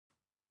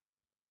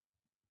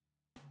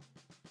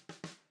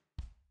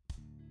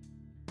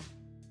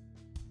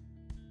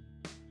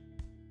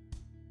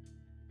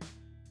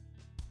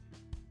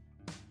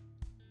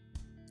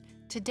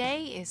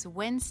Today is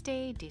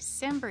Wednesday,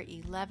 December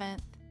 11th,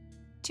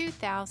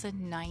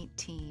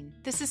 2019.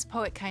 This is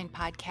Poetkind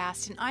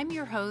Podcast, and I'm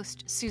your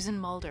host, Susan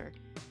Mulder.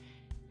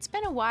 It's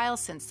been a while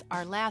since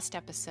our last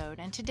episode,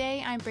 and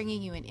today I'm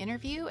bringing you an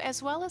interview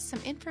as well as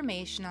some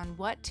information on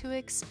what to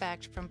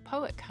expect from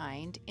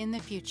Poetkind in the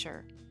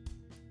future.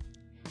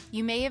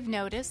 You may have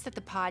noticed that the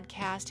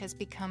podcast has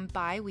become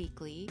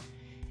bi-weekly,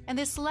 and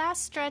this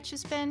last stretch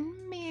has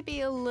been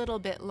maybe a little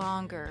bit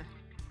longer.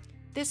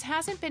 This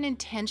hasn't been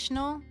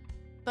intentional,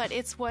 but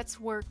it's what's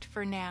worked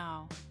for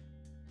now.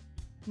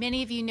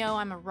 Many of you know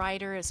I'm a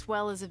writer as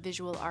well as a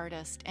visual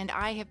artist, and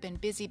I have been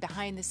busy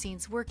behind the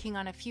scenes working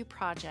on a few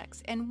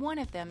projects, and one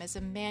of them is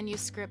a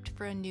manuscript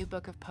for a new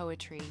book of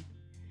poetry.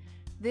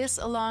 This,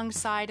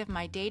 alongside of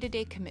my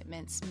day-to-day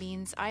commitments,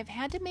 means I've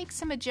had to make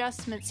some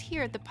adjustments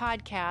here at the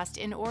podcast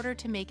in order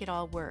to make it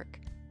all work.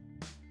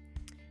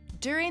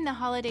 During the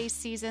holiday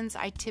seasons,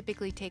 I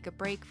typically take a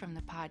break from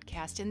the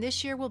podcast, and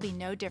this year will be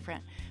no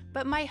different.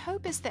 But my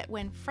hope is that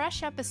when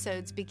fresh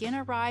episodes begin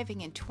arriving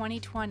in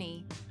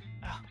 2020,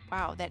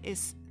 wow, that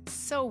is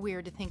so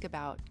weird to think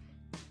about,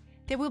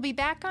 that we'll be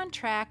back on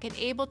track and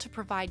able to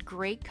provide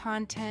great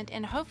content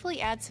and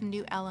hopefully add some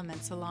new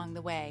elements along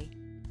the way.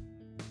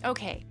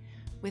 Okay,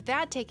 with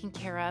that taken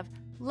care of,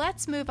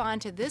 let's move on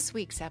to this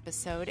week's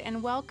episode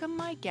and welcome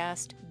my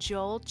guest,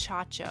 Joel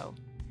Chacho.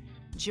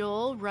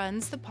 Joel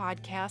runs the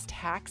podcast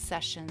Hack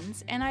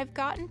Sessions, and I've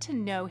gotten to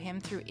know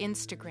him through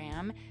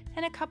Instagram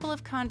and a couple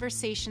of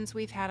conversations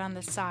we've had on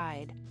the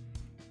side.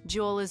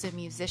 Joel is a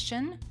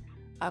musician,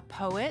 a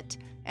poet,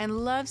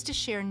 and loves to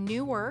share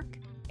new work,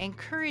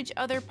 encourage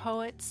other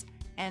poets,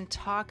 and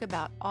talk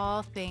about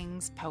all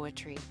things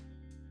poetry.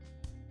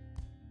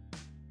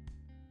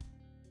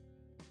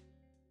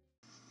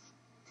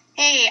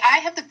 Hey, I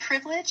have the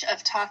privilege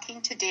of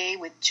talking today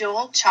with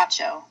Joel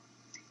Chacho.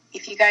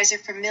 If you guys are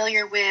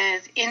familiar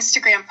with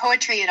Instagram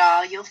poetry at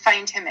all, you'll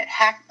find him at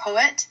Hack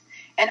Poet.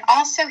 And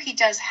also he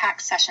does Hack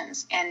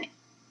Sessions. And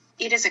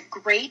it is a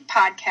great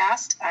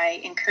podcast. I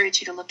encourage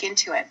you to look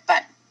into it.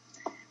 But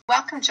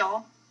welcome,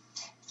 Joel.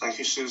 Thank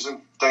you,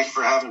 Susan. Thank you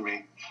for having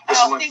me.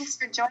 Thanks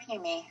for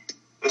joining me.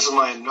 This is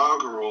my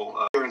inaugural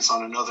appearance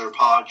on another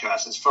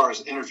podcast as far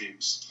as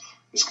interviews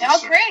is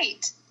concerned. Oh,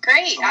 great.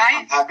 Great. So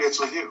I'm happy it's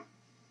with you.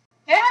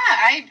 Yeah,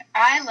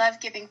 I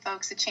love giving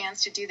folks a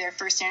chance to do their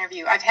first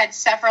interview. I've had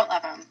several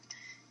of them,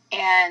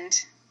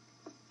 and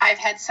I've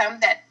had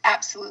some that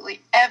absolutely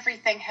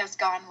everything has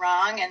gone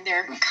wrong, and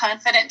they're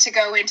confident to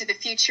go into the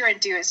future and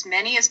do as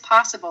many as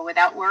possible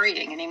without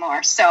worrying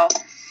anymore. So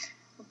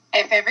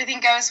if everything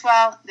goes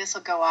well, this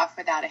will go off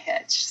without a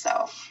hitch.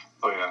 So.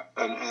 Oh, yeah,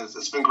 and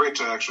it's been great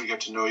to actually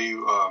get to know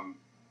you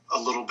a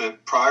little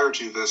bit prior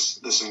to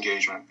this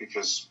engagement,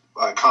 because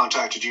I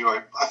contacted you.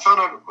 I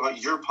found out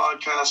about your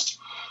podcast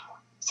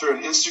through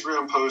an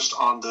Instagram post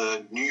on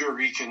the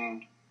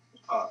Nuyorican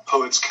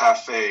Poets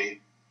Cafe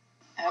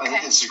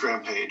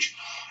Instagram page.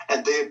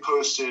 And they had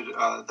posted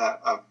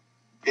that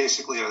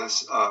basically a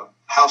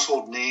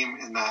household name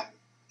in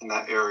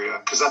that area,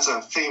 because that's a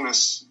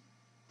famous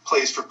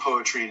place for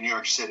poetry in New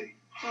York City.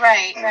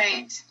 Right,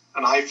 right.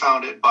 And I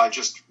found it by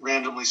just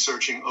randomly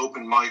searching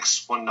open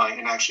mics one night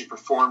and actually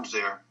performed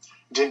there.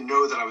 Didn't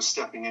know that I was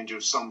stepping into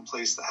some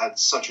place that had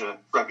such a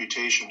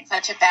reputation.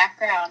 Such a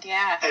background,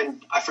 yeah.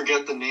 And I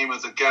forget the name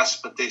of the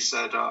guest, but they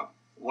said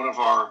one of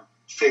our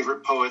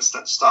favorite poets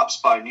that stops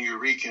by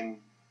Nuyorican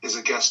is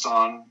a guest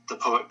on the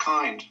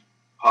Poetkind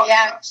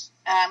podcast.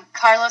 Yeah,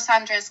 Carlos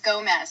Andres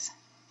Gomez.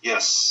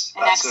 Yes,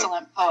 an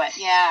excellent poet.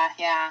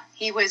 Yeah.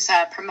 He was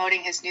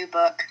promoting his new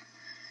book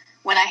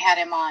when I had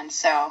him on.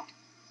 So,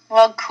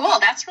 well, cool.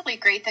 That's really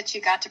great that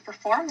you got to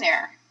perform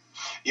there.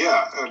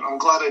 Yeah, and I'm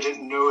glad I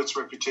didn't know its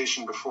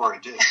reputation before I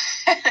did.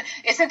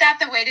 Isn't that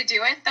the way to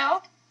do it,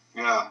 though?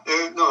 Yeah.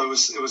 It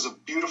was a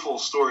beautiful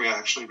story,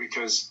 actually,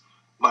 because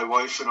my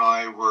wife and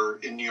I were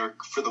in New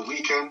York for the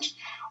weekend.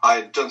 I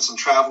had done some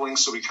traveling,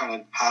 so we kind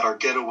of had our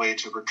getaway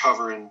to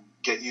recover and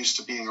get used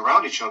to being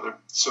around each other.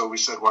 So we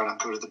said, why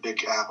not go to the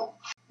Big Apple?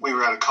 We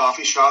were at a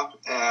coffee shop,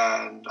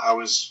 and I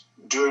was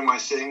doing my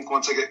thing.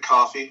 Once I get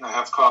coffee, I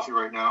have coffee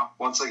right now.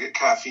 Once I get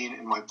caffeine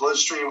in my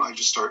bloodstream, I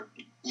just start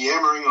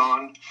yammering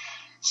on.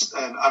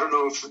 And I don't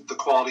know if the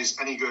quality is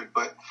any good,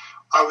 but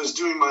I was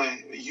doing my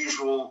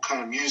usual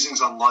kind of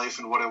musings on life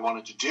and what I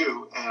wanted to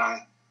do. And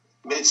I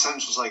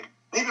mid-sentence was like,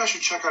 maybe I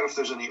should check out if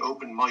there's any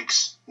open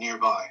mics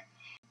nearby.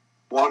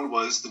 One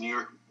was the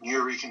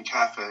Nuyorican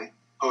Cafe,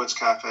 Poets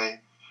Cafe,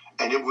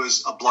 and it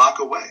was a block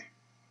away.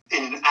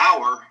 In an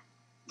hour,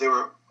 there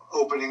were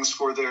openings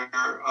for their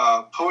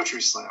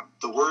poetry slam,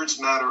 the Words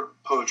Matter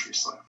Poetry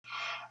Slam.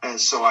 And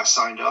so I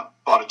signed up,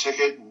 bought a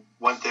ticket, and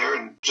went there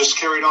and just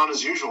carried on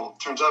as usual.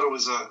 Turns out it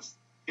was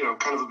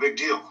kind of a big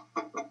deal.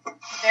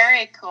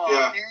 Very cool.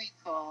 Yeah. Very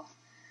cool.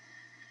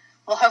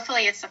 Well,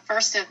 hopefully it's the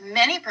first of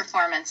many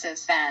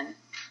performances then.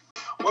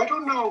 Well, I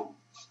don't know.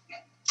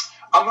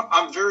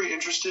 I'm very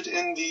interested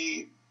in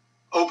the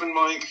open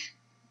mic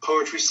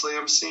poetry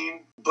slam scene,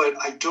 but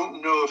I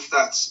don't know if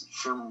that's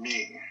for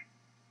me.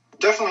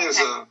 Definitely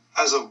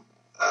as a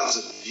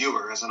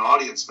viewer, as an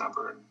audience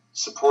member, and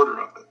supporter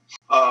of it.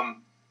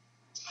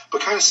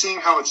 But kind of seeing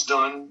how it's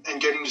done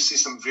and getting to see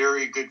some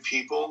very good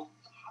people,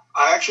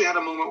 I actually had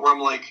a moment where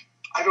I'm like,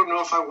 I don't know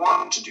if I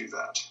want to do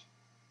that.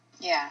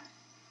 Yeah.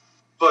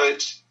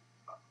 But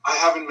I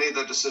haven't made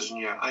that decision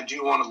yet. I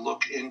do want to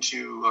look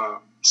into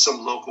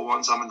some local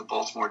ones. I'm in the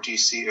Baltimore,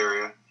 D.C.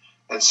 area.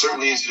 And it's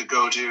certainly easy to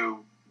go to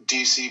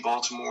D.C.,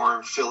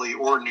 Baltimore, Philly,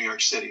 or New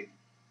York City.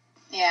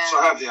 Yeah. So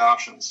I have the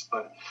options.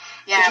 But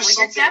yeah, well,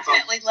 you're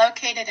definitely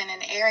located in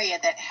an area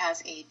that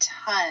has a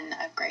ton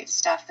of great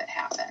stuff that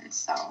happens.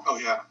 So. Oh,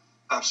 yeah.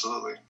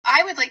 Absolutely.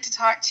 I would like to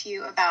talk to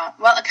you about,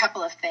 a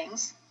couple of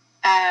things.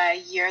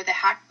 You're the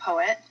hack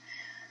poet.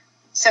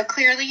 So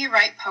clearly you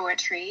write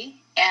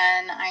poetry,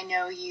 and I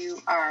know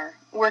you are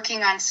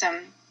working on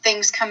some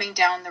things coming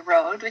down the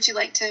road. Would you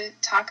like to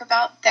talk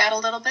about that a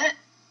little bit?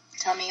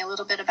 Tell me a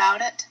little bit about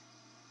it.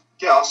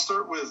 Yeah, I'll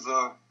start with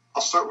the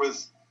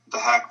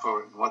hack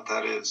poet and what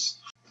that is.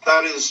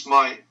 That is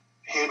my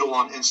handle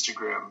on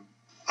Instagram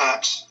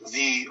at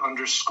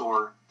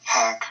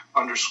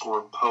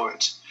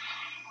 @the_hack_poet.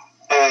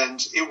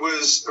 And it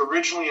was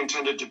originally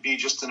intended to be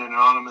just an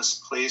anonymous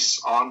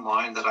place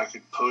online that I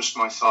could post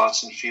my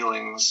thoughts and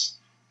feelings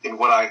in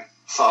what I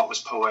thought was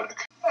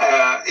poetic.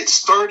 It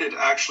started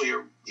actually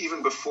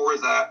even before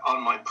that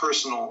on my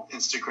personal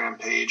Instagram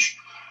page,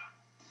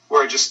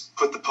 where I just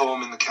put the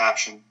poem in the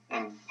caption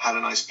and had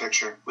a nice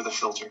picture with a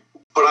filter.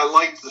 But I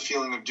liked the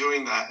feeling of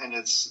doing that, and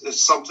it's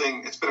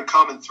been a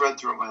common thread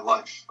throughout my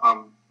life.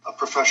 I'm a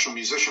professional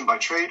musician by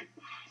trade,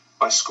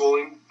 by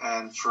schooling,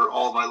 and for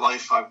all of my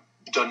life I've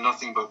done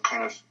nothing but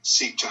kind of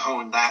seek to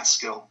hone that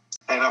skill.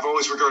 And I've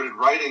always regarded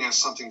writing as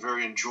something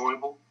very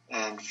enjoyable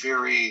and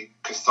very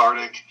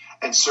cathartic,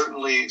 and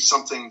certainly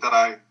something that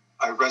I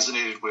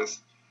resonated with.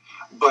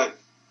 But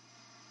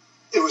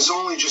it was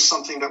only just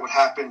something that would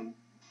happen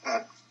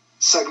at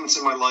segments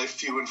in my life,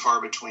 few and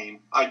far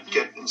between. I'd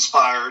get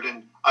inspired,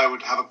 and I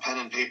would have a pen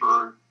and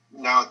paper.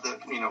 Now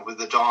with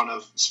the dawn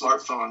of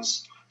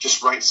smartphones,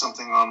 just write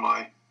something on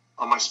my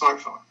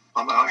smartphone,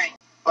 on my iPhone.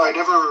 I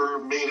never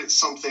made it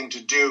something to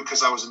do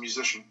because I was a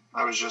musician.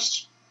 I was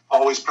just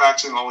always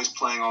practicing, always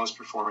playing, always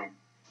performing.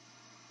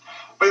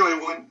 But anyway,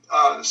 when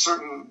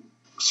certain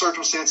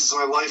circumstances in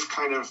my life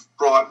kind of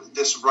brought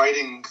this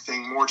writing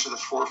thing more to the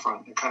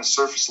forefront, it kind of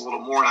surfaced a little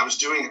more, and I was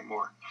doing it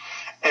more.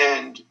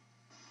 And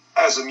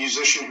as a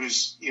musician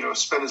who's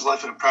spent his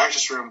life in a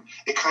practice room,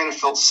 it kind of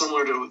felt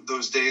similar to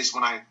those days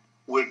when I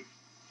would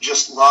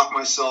just lock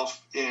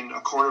myself in a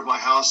corner of my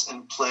house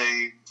and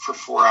play for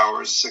 4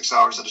 hours, 6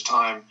 hours at a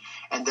time.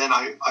 And then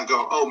I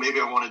go, oh, maybe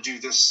I want to do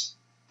this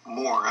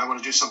more. I want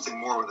to do something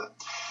more with it.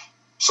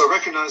 So I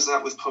recognized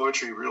that with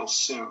poetry real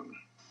soon.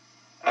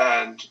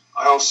 And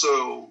I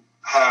also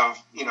have,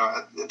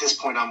 at this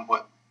point, I'm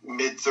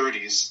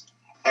mid-30s.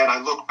 And I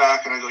look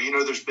back and I go,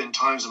 there's been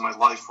times in my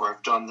life where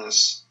I've done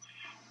this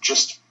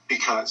just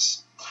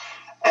because.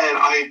 And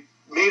I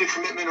made a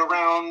commitment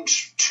around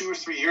 2 or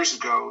 3 years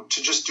ago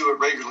to just do it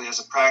regularly as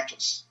a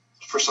practice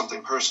for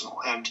something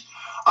personal. And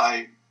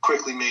I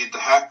quickly made the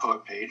Hack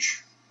Poet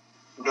page.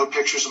 No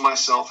pictures of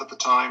myself at the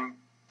time,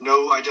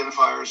 no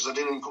identifiers. I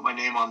didn't even put my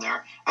name on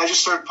there. I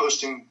just started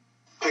posting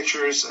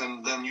pictures,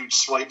 and then you'd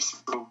swipe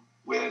through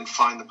and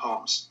find the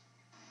poems.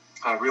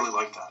 I really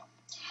like that.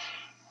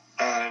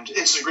 And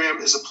Instagram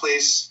is a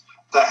place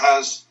that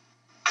has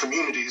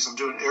communities. I'm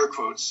doing air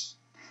quotes.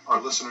 Our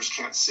listeners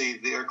can't see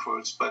the air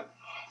quotes, but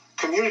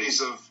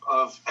communities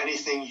of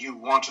anything you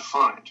want to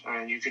find. I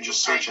mean, you can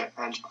just search it.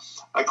 And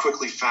I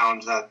quickly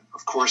found that,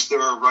 of course,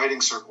 there are writing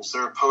circles,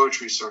 there are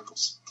poetry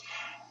circles,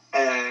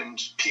 and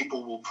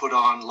people will put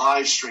on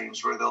live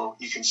streams where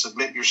you can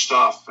submit your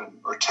stuff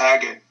or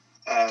tag it,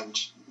 and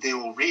they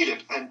will read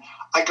it. And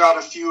I got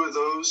a few of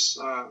those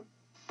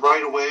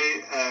right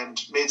away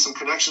and made some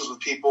connections with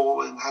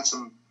people and had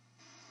some,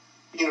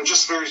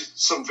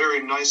 some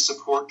very nice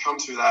support come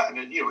through that.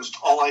 And it was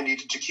all I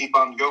needed to keep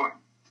on going.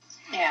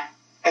 Yeah.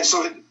 And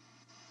so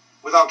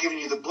without giving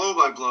you the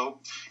blow-by-blow,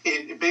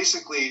 it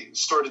basically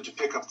started to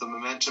pick up the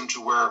momentum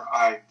to where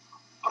I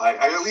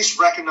at least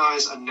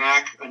recognize a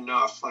knack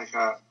enough, like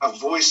a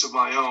voice of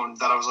my own,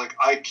 that I was like,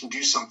 I can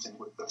do something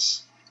with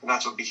this. And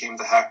that's what became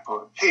the Hack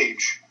Poet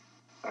page.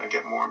 I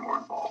get more and more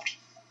involved.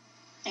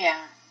 Yeah.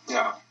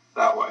 Yeah,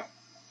 that way.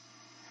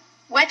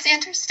 What's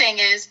interesting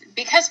is,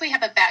 because we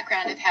have a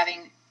background of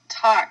having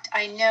talked,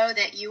 I know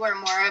that you are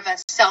more of a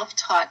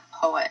self-taught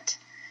poet.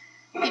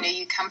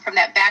 You come from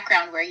that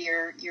background where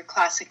you're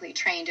classically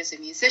trained as a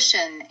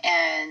musician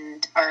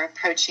and are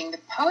approaching the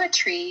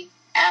poetry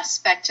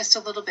aspect just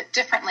a little bit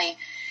differently.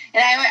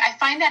 And I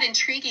find that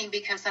intriguing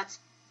because that's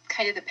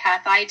kind of the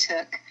path I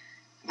took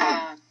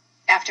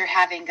after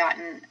having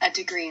gotten a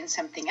degree in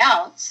something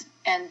else,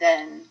 and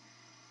then,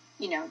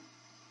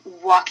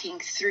 walking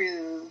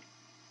through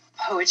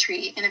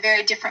poetry in a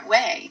very different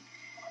way.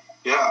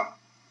 Yeah.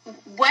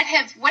 What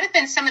have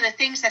been some of the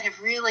things that have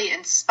really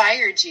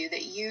inspired you,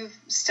 that you've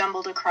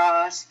stumbled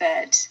across,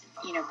 that,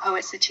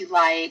 poets that you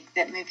like,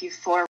 that move you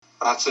forward?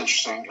 That's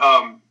interesting.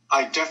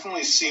 I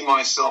definitely see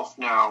myself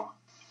now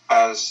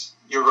as,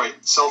 you're right,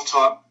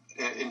 self-taught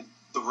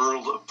the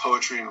world of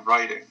poetry and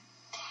writing.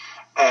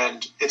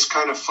 And it's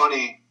kind of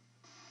funny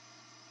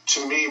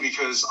to me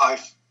because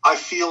I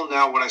feel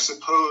now what I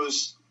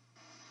suppose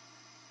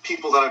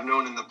people that I've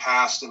known in the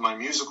past in the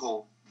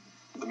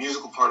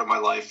musical part of my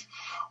life,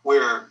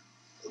 where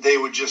they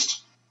would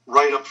just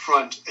right up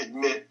front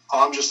admit,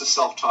 oh, I'm just a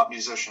self-taught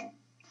musician.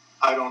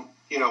 I don't,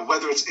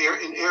 whether it's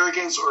in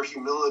arrogance or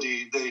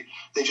humility,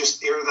 they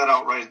just air that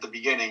out right at the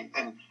beginning.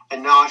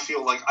 And now I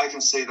feel like I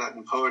can say that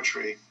in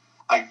poetry.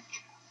 I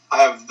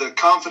have the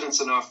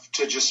confidence enough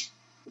to just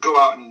go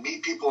out and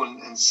meet people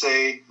and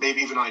say,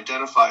 maybe even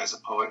identify as a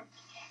poet.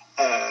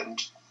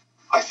 And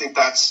I think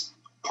that's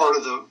part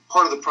of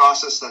the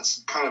process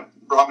that's kind of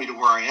brought me to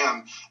where I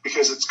am,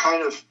 because it's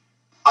kind of,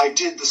 I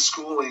did the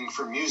schooling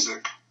for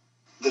music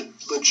the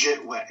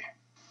legit way.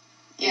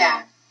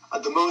 Yeah.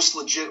 The most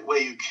legit way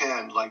you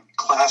can, like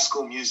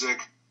classical music,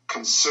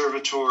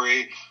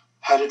 conservatory,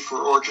 headed for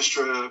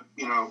orchestra,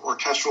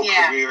 orchestral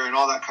career and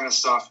all that kind of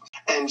stuff.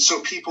 And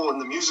so people in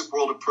the music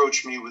world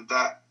approach me with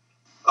that,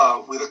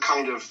 with a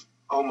kind of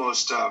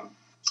almost,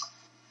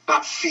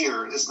 not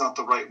fear is not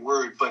the right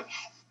word, but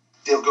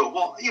they'll go,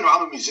 well,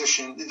 I'm a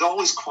musician. They'll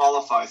always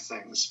qualify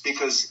things,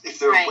 because if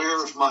they're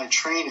aware of my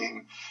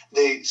training,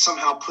 they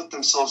somehow put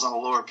themselves on a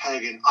lower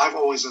peg. And I've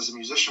always, as a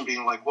musician,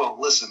 being like, well,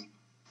 listen,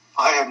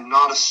 I am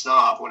not a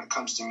snob when it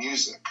comes to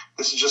music.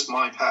 This is just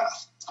my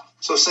path.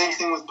 So same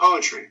thing with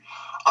poetry.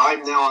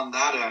 I'm now on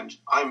that end.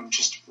 I'm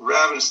just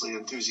ravenously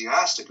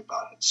enthusiastic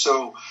about it.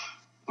 So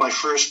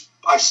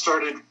I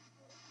started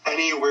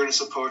any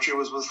awareness of poetry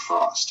was with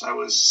Frost. I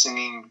was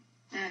singing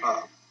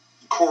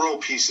choral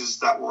pieces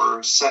that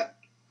were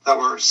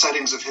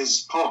settings of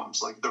his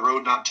poems, like The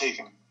Road Not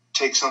Taken,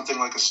 Take Something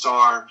Like a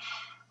Star.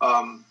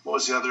 What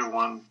was the other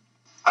one?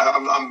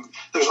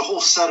 There's a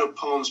whole set of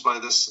poems by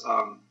this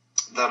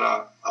that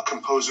a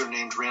composer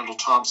named Randall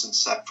Thompson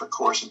set for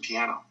chorus and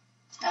piano.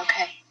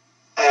 Okay.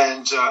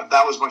 And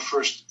that was my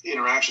first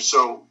interaction.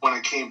 So when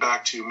I came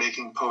back to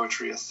making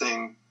poetry a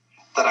thing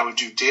that I would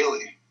do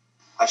daily,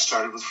 I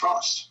started with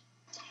Frost.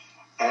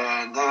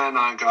 And then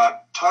I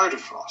got tired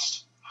of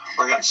Frost,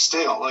 or I got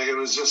stale. Like it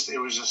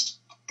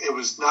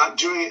was not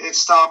doing it. It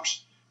stopped.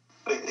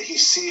 He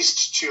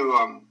ceased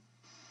to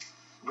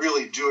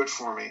really do it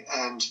for me.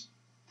 And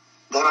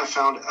then I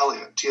found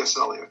Eliot, T.S.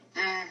 Eliot.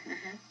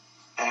 Mm-hmm.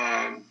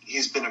 And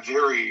he's been a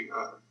very,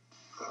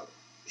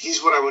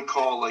 he's what I would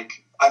call,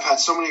 like, I've had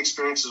so many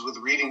experiences with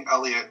reading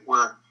Eliot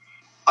where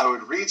I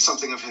would read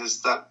something of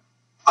his that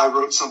I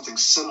wrote something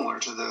similar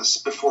to this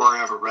before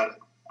I ever read it.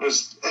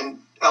 And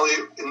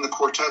Eliot in the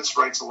quartets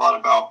writes a lot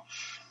about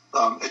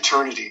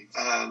eternity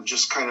and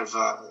just kind of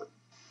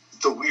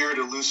the weird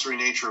illusory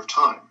nature of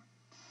time.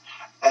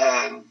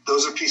 And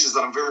those are pieces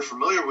that I'm very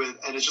familiar with.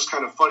 And it's just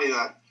kind of funny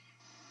that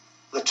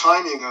the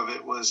timing of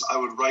it was I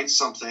would write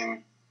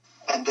something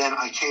and then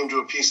I came to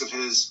a piece of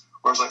his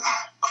where I was like,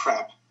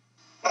 crap.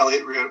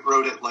 Eliot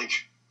wrote it like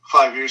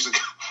 5 years ago.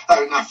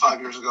 Not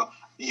 5 years ago,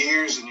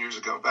 years and years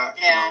ago, back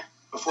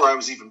before I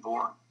was even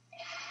born.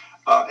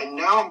 And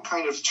now I'm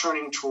kind of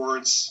turning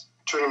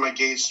my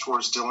gaze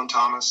towards Dylan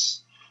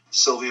Thomas,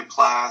 Sylvia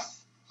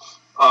Plath,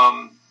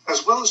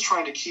 as well as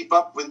trying to keep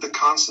up with the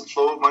constant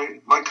flow of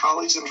my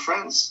colleagues and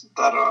friends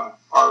that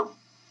are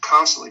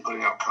constantly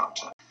putting out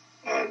content.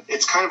 And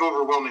it's kind of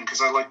overwhelming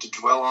because I like to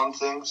dwell on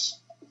things.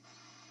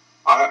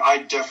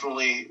 I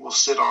definitely will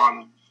sit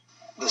on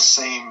the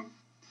same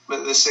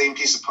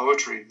piece of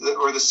poetry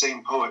or the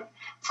same poet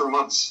for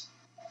months.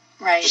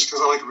 Right. Just because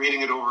I like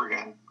reading it over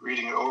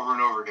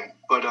and over again.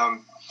 But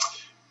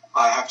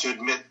I have to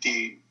admit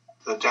the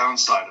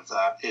downside of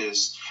that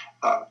is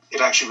it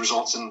actually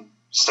results in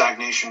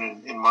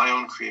stagnation in my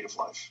own creative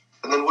life.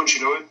 And then once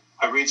you know it,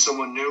 I read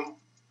someone new,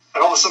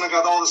 and all of a sudden I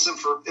got all this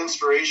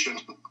inspiration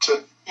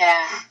to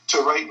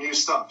write new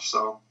stuff.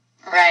 So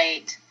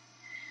right.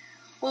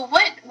 Well,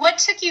 what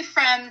took you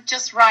from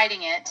just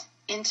writing it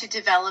into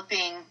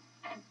developing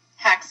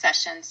hack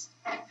sessions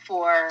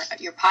for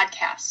your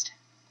podcast?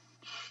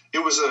 It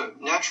was a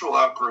natural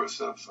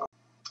outgrowth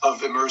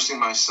of immersing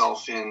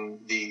myself in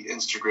the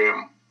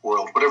Instagram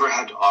world, whatever it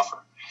had to offer.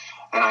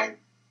 And I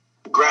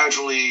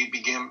gradually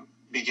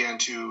began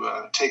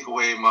to take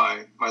away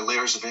my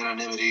layers of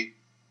anonymity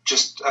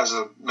just as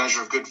a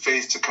measure of good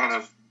faith to kind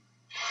of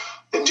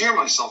endear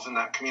myself in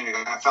that community.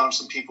 I found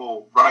some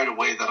people right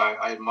away that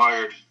I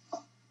admired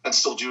and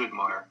still do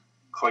admire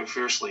quite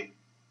fiercely.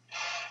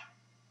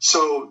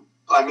 So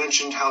I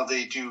mentioned how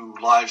they do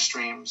live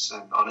streams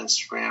and on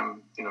Instagram,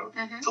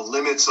 the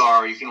limits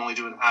are you can only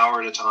do an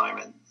hour at a time,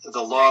 and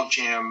the log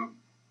jam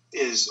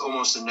is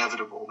almost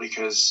inevitable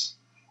because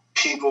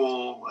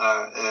people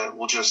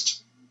will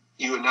just,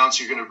 you announce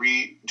you're going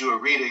to do a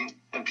reading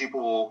and people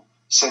will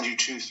send you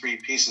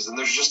 2-3 pieces, and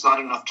there's just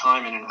not enough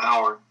time in an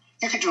hour.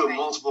 You could do it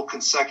multiple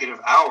consecutive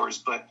hours,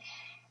 but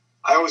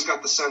I always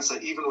got the sense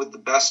that even with the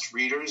best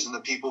readers and the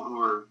people who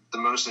are the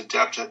most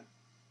adept at,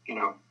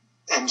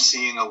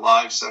 emceeing a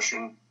live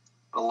session,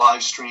 a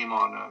live stream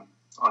on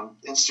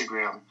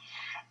Instagram,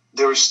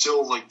 there was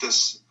still like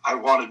this, I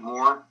wanted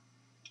more.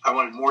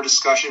 wanted more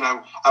discussion.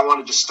 I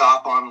wanted to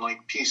stop on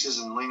like pieces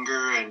and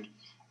linger and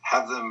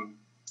have them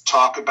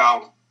talk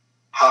about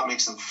how it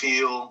makes them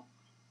feel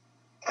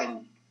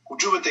and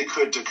do what they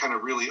could to kind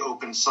of really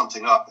open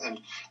something up. And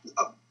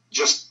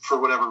just for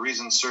whatever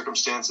reason,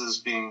 circumstances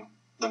being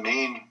the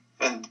main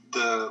and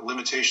the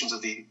limitations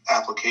of the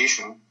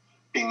application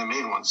being the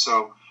main one.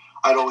 So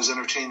I'd always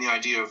entertained the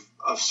idea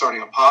of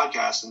starting a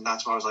podcast, and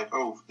that's when I was like,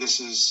 oh, this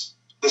is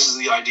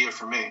the idea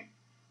for me.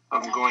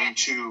 I'm going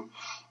to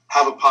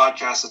have a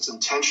podcast that's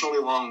intentionally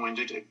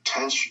long-winded.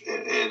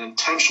 It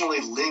intentionally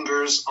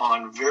lingers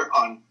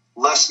on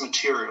less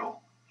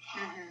material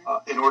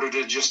in order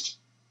to just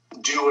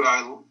do what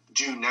I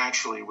do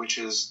naturally, which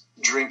is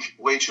drink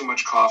way too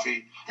much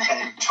coffee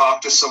and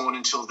talk to someone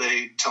until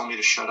they tell me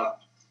to shut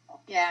up.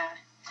 Yeah,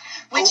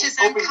 which is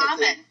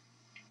uncommon.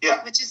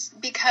 Yeah, which is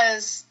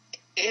because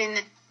in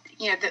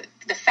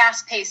the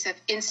fast pace of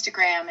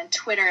Instagram and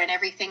Twitter and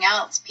everything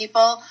else,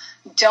 people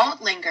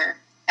don't linger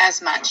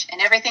as much,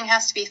 and everything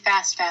has to be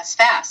fast.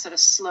 So to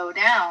slow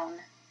down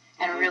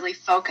and really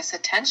focus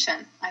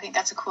attention, I think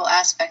that's a cool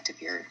aspect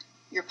of your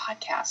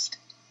podcast.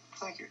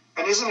 Thank you.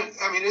 And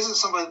isn't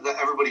something that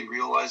everybody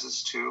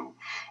realizes too,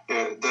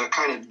 the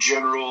kind of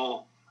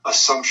general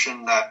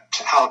assumption that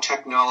how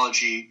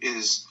technology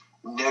is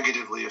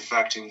negatively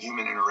affecting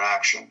human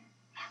interaction.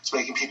 It's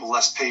making people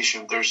less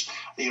patient. There's,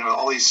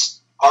 all these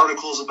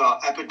articles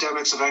about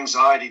epidemics of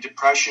anxiety,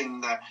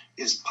 depression that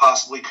is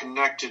possibly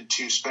connected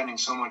to spending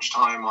so much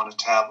time on a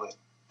tablet.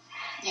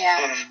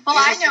 Yeah. Well,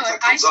 I know if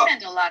I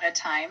spend a lot of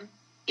time,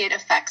 it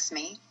affects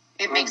me.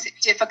 It makes it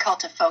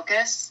difficult to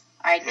focus.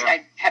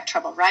 I have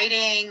trouble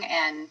writing,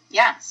 and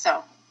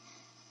so.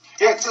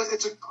 Yeah,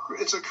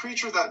 it's a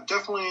creature that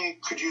definitely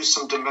could use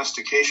some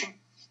domestication.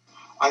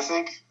 I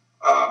think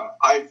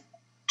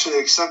to the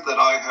extent that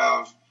I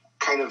have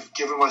kind of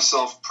given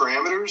myself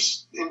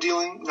parameters in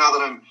dealing, now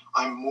that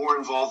I'm more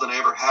involved than I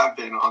ever have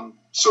been on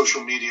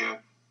social media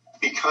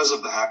because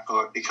of the Hack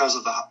Poet, because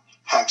of the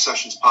Hack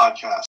Sessions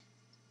podcast.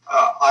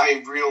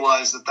 I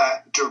realize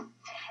that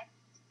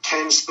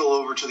can spill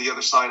over to the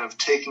other side of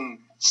taking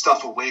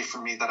stuff away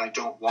from me that I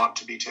don't want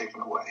to be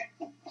taken away.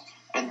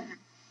 And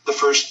the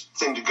first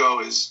thing to go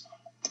is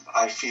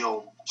I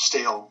feel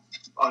stale,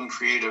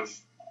 uncreative,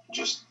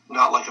 just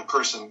not like a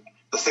person.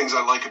 The things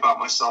I like about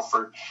myself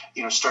are,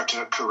 start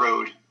to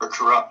corrode or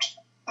corrupt.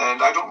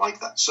 And I don't like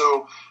that.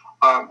 So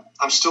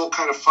I'm still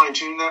kind of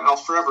fine-tuning that. I'll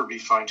forever be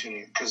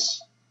fine-tuning it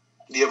because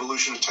the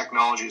evolution of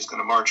technology is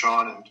going to march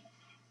on and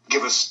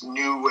give us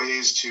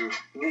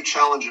new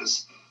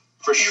challenges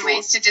for sure.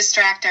 Ways to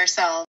distract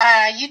ourselves.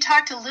 You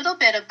talked a little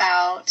bit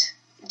about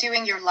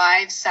doing your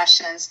live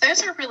sessions.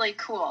 Those are really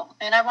cool.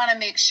 And I want to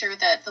make sure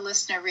that the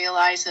listener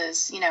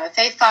realizes, if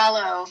they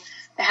follow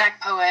the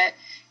Hack Poet,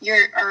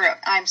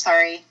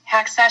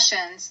 Hack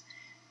Sessions,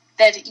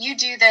 that you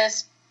do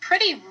this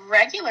pretty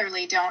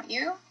regularly, don't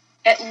you?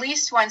 At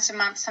least once a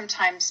month,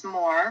 sometimes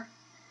more.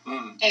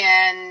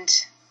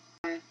 And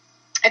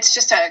it's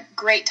just a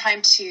great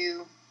time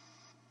to,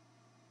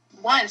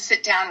 one,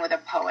 sit down with a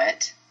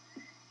poet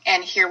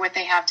and hear what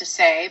they have to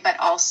say, but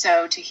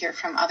also to hear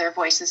from other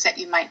voices that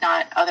you might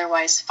not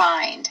otherwise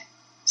find.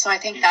 So I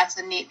think that's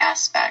a neat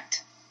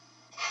aspect.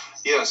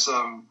 Yes,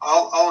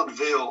 I'll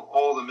unveil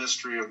all the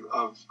mystery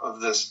of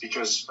this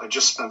because I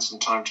just spent some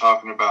time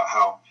talking about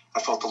how I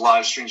felt the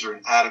live streams are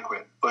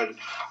inadequate. But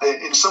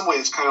in some way,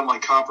 it's kind of my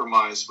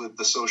compromise with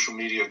the social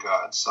media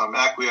gods. I'm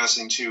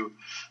acquiescing to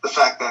the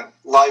fact that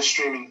live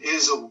streaming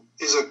is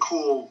a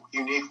cool,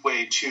 unique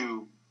way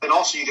to, and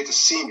also you get to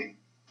see me.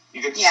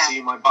 You get to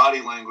see my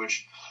body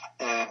language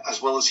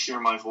as well as hear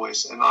my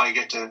voice. And I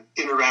get to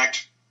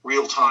interact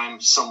real time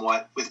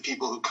somewhat with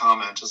people who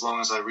comment as long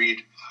as I read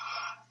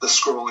the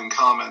scrolling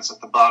comments at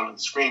the bottom of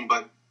the screen.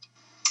 But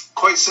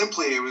quite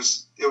simply, it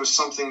was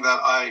something that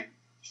I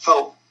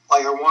felt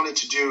like I wanted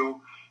to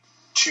do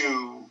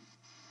to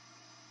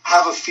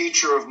have a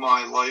feature of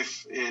my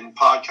life in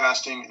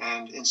podcasting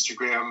and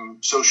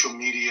Instagram, social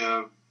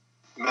media,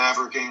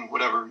 mavericking,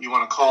 whatever you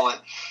want to call it,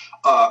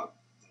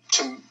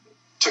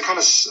 to kind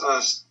of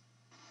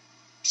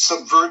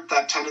subvert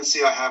that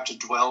tendency I have to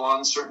dwell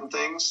on certain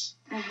things.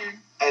 Mm-hmm.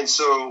 And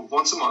so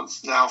once a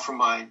month now from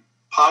my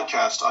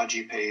podcast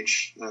IG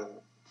page,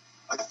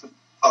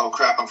 oh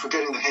crap, I'm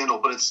forgetting the handle,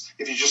 but it's,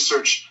 if you just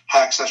search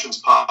Hack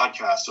Sessions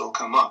Podcast, it'll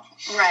come up.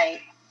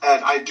 Right.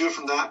 And I do it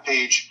from that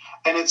page,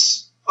 and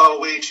it's a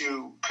way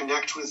to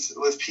connect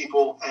with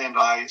people, and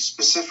I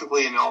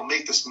specifically, and I'll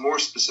make this more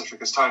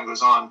specific as time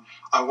goes on,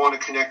 I want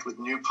to connect with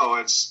new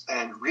poets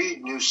and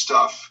read new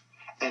stuff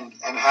and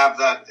have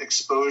that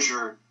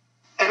exposure,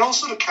 and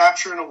also to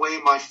capture in a way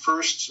my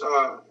first,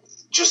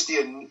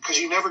 because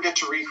you never get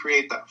to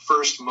recreate that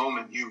first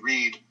moment you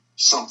read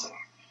something.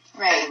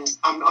 Right. And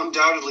I'm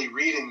undoubtedly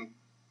reading,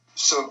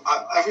 so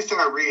everything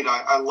I read,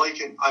 I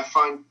like it. I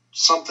find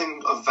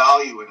something of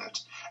value in it.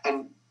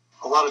 And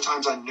a lot of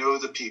times I know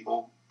the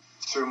people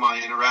through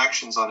my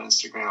interactions on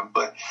Instagram.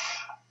 But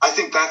I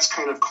think that's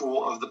kind of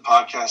cool of the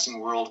podcasting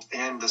world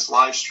and this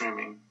live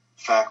streaming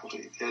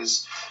faculty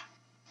is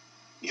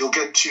you'll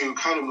get to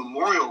kind of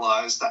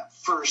memorialize that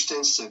first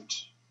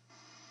instant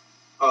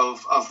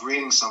of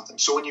reading something.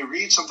 So when you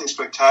read something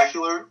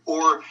spectacular,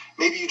 or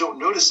maybe you don't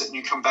notice it and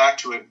you come back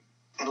to it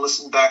and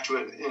listen back to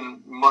it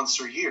in months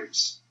or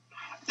years,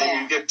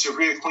 and you get to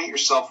reacquaint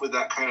yourself with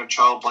that kind of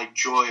childlike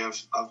joy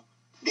of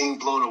being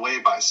blown away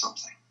by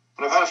something.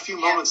 And I've had a few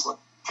moments I've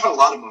had a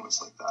lot of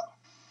moments like that.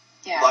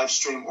 Live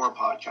stream or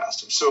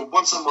podcasting. So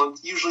once a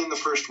month, usually in the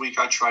first week,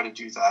 I try to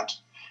do that.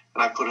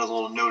 And I put a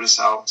little notice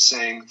out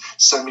saying,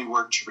 send me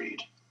work to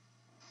read.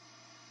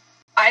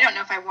 I don't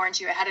know if I warned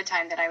you ahead of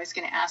time that I was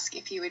going to ask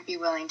if you would be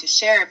willing to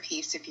share a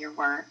piece of your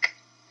work.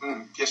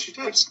 Yes, you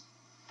did.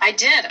 I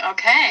did.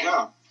 Okay.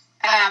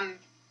 Yeah.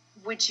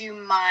 Would you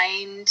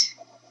mind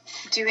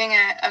doing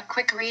a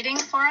quick reading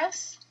for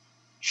us?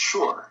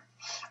 Sure.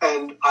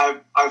 And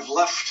I've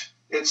left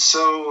it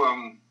so,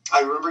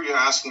 I remember you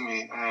asking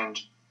me, and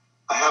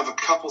I have a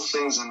couple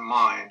things in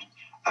mind,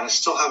 and I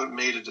still haven't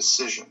made a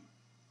decision.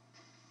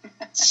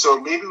 So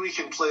maybe we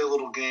can play a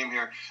little game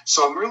here.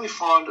 So I'm really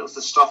fond of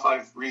the stuff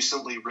I've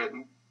recently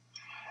written.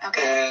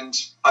 Okay. And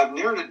I've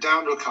narrowed it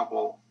down to a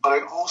couple, but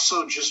I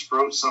also just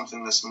wrote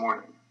something this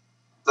morning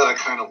that I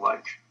kind of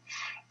like.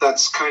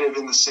 That's kind of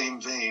in the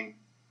same vein.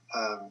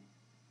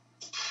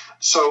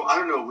 So I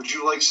don't know, would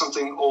you like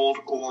something old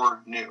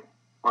or new,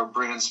 or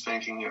brand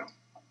spanking new?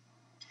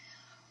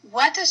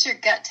 What does your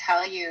gut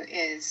tell you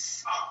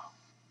is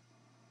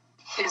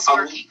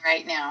working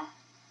right now?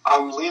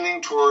 I'm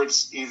leaning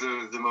towards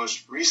either the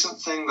most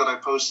recent thing that I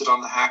posted on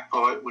the Hack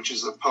Poet, which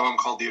is a poem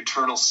called The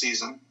Eternal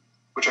Season,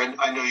 which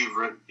I know you've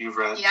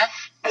read. Yep.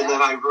 And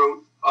then I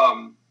wrote,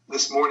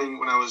 this morning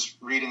when I was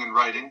reading and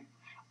writing,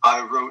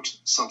 I wrote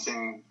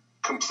something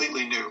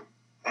completely new.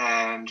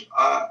 And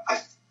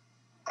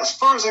as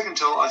far as I can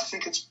tell, I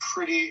think it's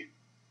pretty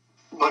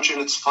much in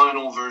its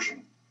final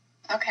version.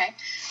 Okay.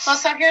 Well,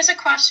 so here's a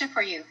question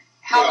for you.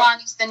 How long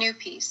is the new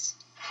piece?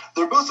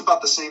 They're both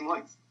about the same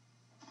length.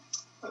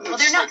 Well,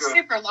 they're not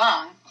super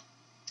long.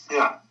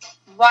 Yeah.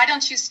 Why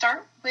don't you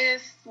start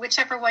with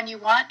whichever one you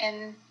want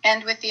and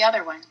end with the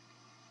other one?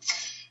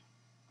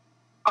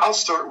 I'll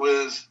start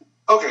with,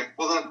 okay,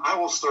 well then I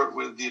will start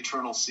with The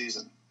Eternal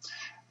Season.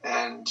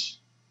 And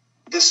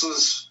this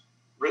was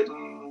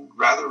written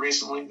rather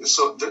recently,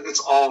 so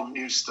it's all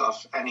new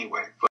stuff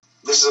anyway. But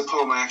this is a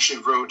poem I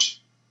actually wrote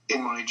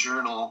in my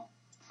journal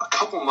a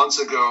couple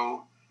months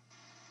ago,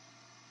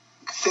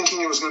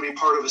 thinking it was going to be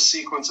part of a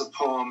sequence of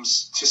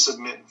poems to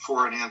submit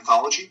for an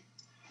anthology.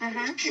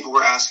 Mm-hmm. People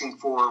were asking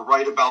for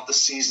write about the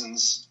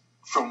seasons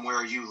from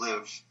where you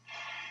live.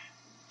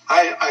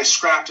 I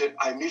scrapped it.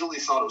 I immediately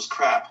thought it was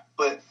crap,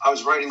 but I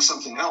was writing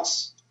something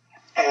else,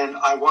 and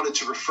I wanted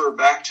to refer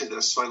back to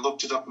this, so I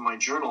looked it up in my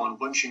journal, and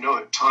wouldn't you know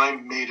it,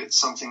 time made it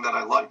something that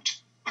I liked.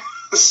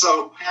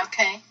 So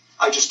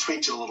I just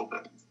tweaked it a little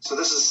bit. So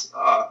this is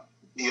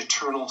The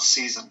Eternal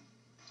Season.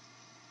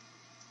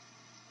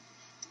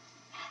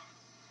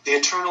 The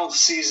eternal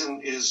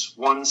season is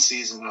one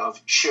season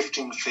of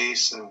shifting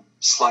face and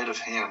sleight of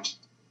hand.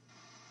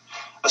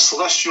 A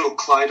celestial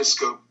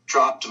kaleidoscope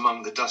dropped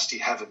among the dusty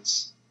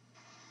heavens.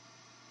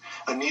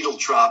 A needle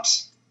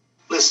drops.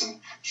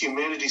 Listen,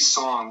 humanity's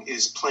song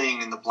is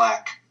playing in the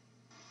black.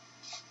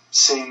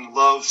 Sing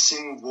love,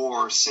 sing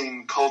war,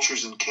 sing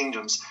cultures and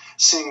kingdoms,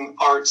 sing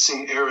art,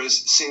 sing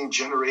eras, sing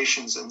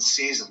generations and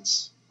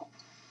seasons.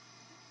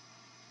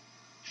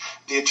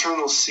 The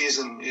eternal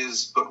season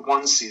is but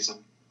one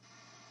season.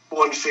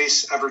 One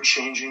face ever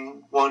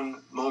changing,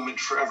 one moment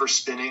forever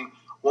spinning,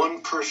 one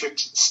perfect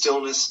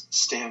stillness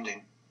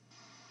standing.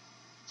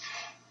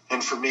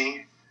 And for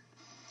me,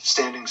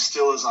 standing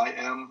still as I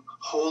am,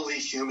 wholly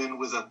human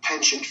with a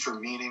penchant for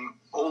meaning,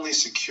 only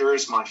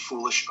secures my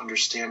foolish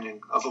understanding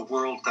of a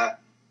world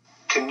that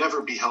can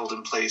never be held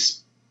in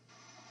place,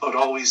 but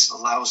always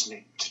allows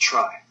me to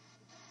try.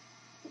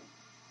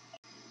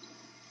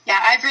 Yeah,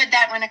 I've read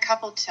that one a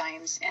couple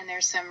times, and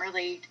there's some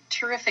really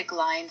terrific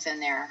lines in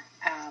there.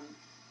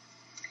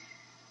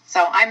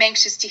 So I'm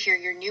anxious to hear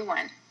your new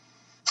one.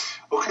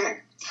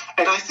 Okay.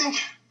 And I think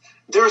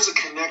there is a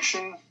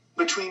connection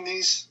between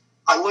these.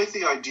 I like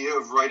the idea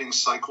of writing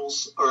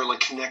cycles or like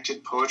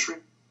connected poetry.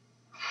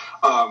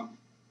 Because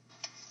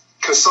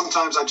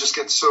sometimes I just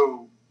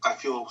I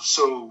feel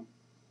so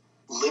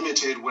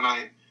limited when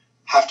I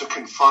have to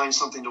confine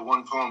something to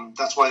one poem.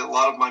 That's why a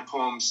lot of my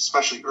poems,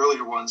 especially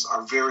earlier ones,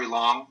 are very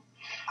long.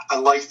 I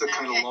like the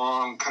kind of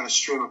long, kind of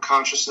stream of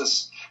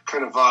consciousness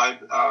kind of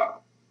vibe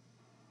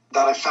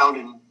that I found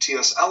in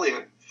T.S.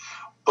 Eliot,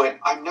 but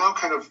I'm now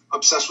kind of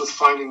obsessed with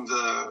finding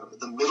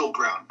the middle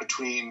ground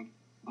between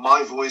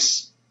my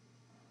voice,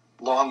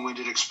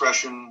 long-winded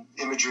expression,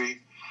 imagery,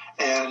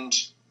 and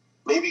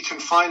maybe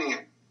confining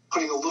it,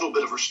 putting a little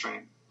bit of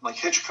restraint. Like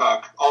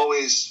Hitchcock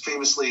always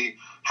famously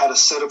had a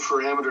set of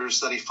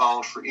parameters that he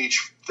followed for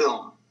each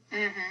film.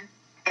 Mm-hmm.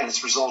 And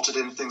it's resulted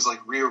in things like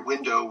Rear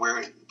Window,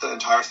 where the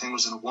entire thing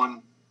was in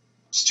one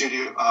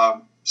studio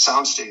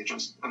soundstage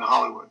in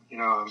Hollywood,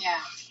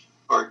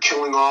 or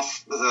killing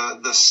off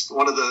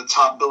one of the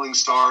top billing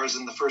stars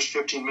in the first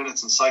 15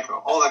 minutes in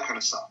Psycho, all that kind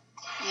of stuff.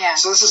 Yeah.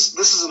 So this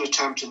is an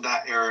attempt in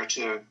that era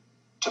to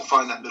to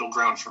find that middle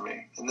ground for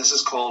me. And this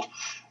is called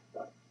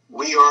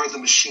We Are the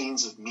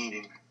Machines of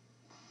Meaning.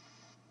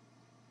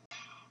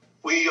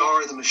 We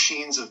are the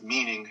machines of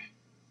meaning,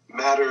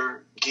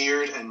 matter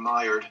geared and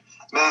mired,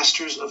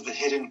 masters of the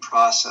hidden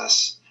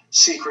process,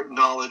 secret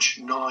knowledge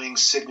gnawing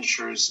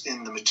signatures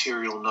in the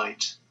material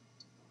night.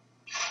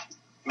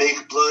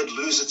 Make blood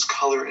lose its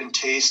color and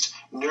taste,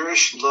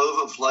 nourish love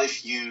of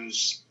life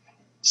use,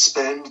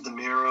 spend the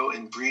marrow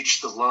and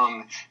breach the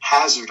lung,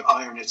 hazard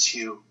iron its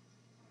hue,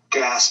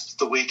 gasp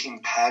the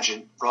waking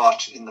pageant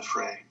wrought in the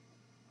fray.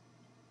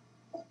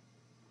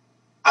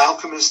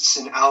 Alchemists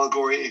in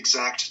allegory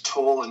exact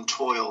toll and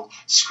toil,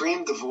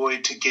 scream the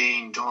void to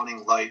gain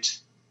dawning light.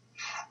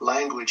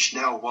 Language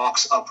now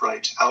walks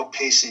upright,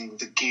 outpacing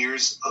the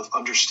gears of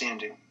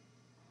understanding.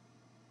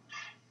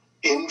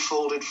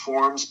 Infolded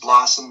forms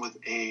blossom with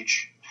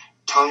age.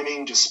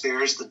 Timing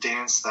despairs the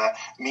dance that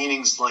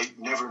meaning's light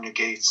never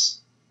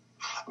negates.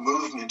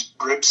 Movement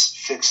grips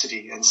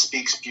fixity and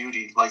speaks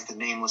beauty like the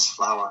nameless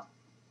flower.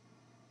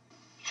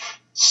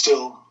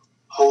 Still,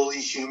 wholly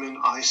human,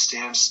 I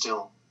stand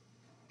still.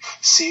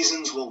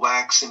 Seasons will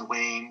wax and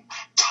wane,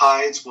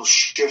 tides will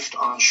shift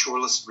on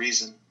shoreless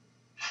reason,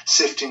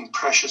 sifting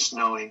precious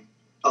knowing,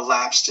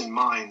 elapsed in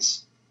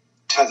minds,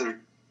 tethered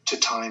to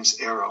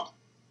time's arrow.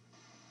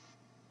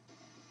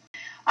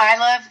 I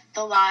love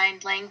the line,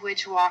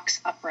 language walks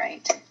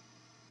upright.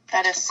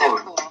 That is so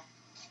cool.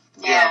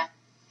 Yeah.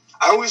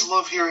 I always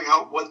love hearing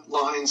what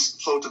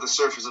lines float to the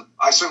surface.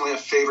 I certainly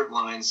have favorite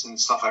lines and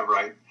stuff I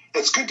write.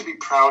 It's good to be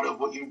proud of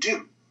what you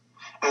do.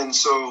 And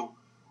so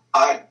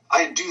I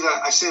do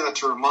that. I say that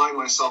to remind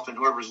myself and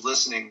whoever's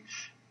listening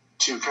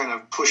to kind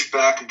of push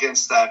back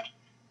against that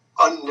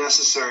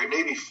unnecessary,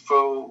 maybe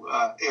faux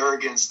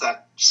arrogance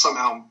that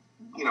somehow,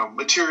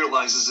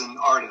 materializes in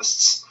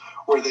artists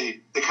where they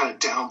kind of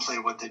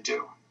downplay what they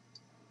do.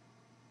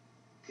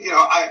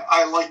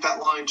 I like that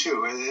line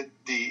too.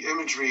 The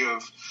imagery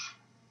of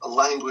a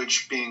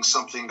language being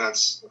something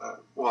that's,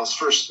 as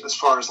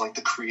far as like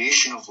the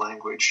creation of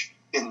language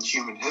in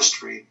human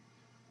history,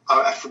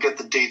 I forget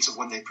the dates of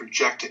when they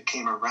project it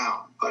came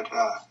around, but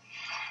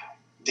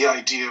the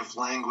idea of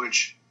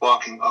language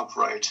walking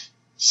upright,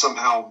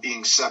 somehow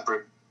being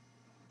separate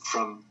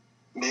from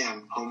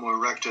man, Homo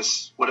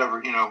erectus,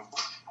 whatever,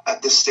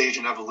 at this stage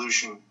in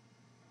evolution,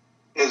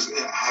 is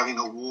having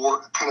a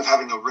war, kind of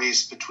having a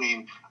race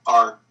between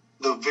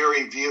the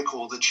very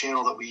vehicle, the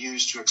channel that we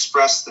use to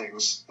express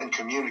things and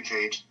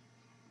communicate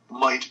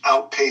might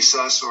outpace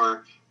us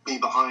or be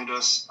behind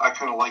us. I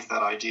kind of like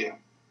that idea.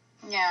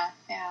 Yeah.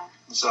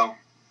 So.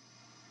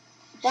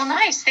 Well,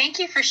 nice. Thank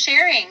you for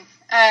sharing.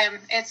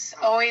 It's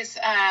always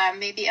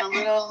maybe a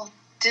little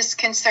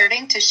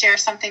disconcerting to share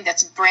something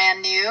that's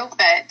brand new,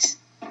 but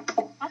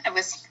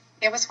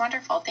it was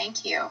wonderful.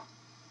 Thank you.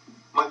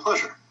 My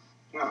pleasure.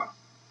 Yeah.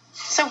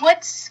 So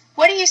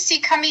what do you see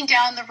coming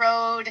down the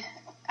road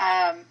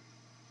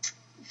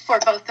for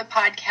both the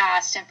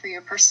podcast and for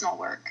your personal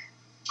work?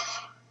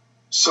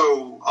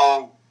 So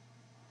I'll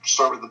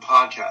start with the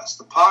podcast.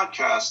 The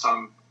podcast,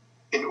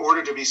 in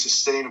order to be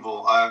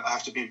sustainable, I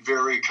have to be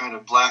very kind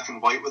of black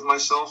and white with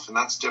myself, and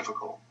that's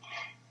difficult.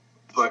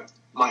 But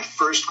my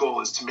first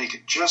goal is to make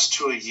it just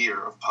to a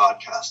year of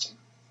podcasting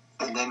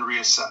and then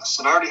reassess.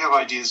 And I already have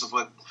ideas of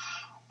what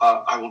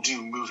I will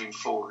do moving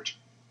forward.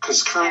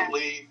 Because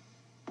currently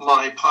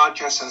my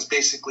podcast has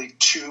basically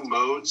 2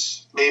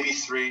 modes, maybe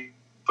 3,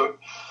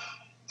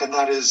 and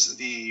that is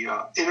the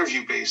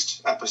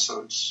interview-based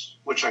episodes,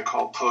 which I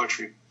call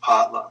Poetry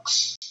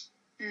Potlucks.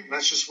 Mm-hmm.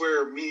 That's just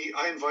where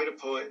I invite a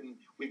poet, and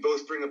we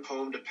both bring a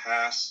poem to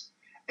pass,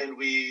 and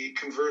we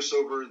converse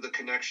over the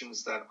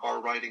connections that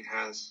our writing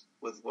has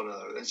with one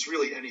another. It's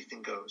really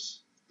anything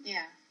goes.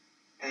 Yeah.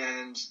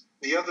 And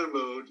the other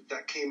mode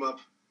that came up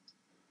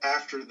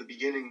after the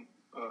beginning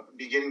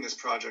this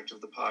project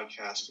of the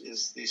podcast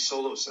is the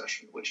solo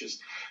session, which is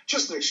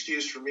just an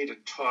excuse for me to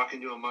talk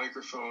into a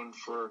microphone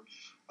for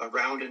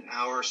around an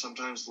hour,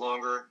 sometimes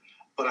longer.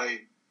 But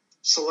I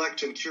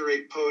select and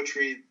curate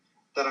poetry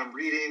that I'm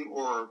reading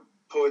or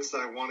poets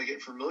that I want to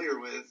get familiar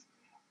with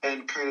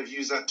and kind of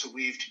use that to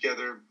weave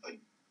together a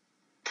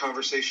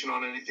conversation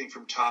on anything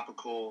from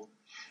topical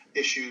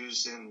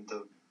issues in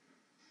the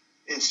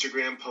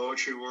Instagram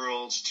poetry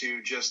worlds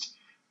to just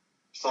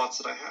thoughts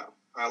that I have.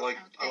 I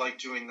like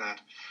doing that.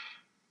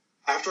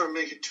 After I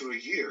make it to a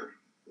year,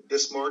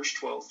 this March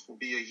 12th will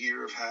be a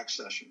year of hack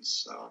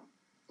sessions.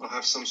 I'll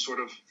have some sort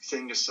of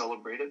thing to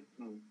celebrate it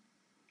and,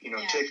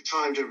 take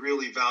time to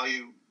really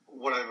value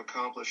what I've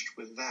accomplished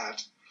with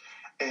that.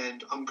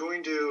 And I'm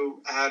going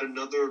to add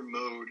another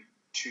mode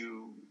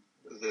to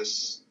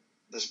this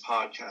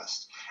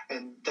podcast.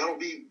 And that'll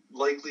be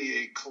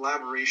likely a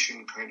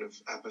collaboration kind of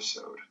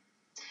episode.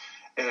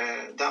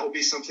 That will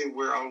be something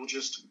where I will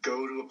just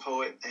go to a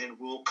poet and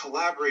we'll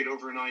collaborate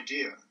over an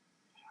idea.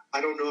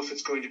 I don't know if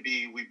it's going to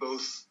be we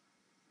both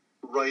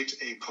write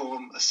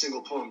a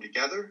single poem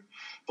together,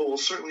 but we'll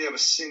certainly have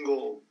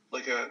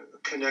a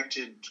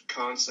connected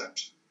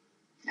concept.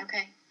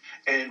 Okay.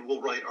 and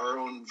we'll write our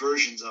own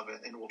versions of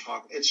it, and we'll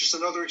talk. It's just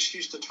another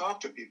excuse to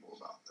talk to people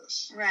about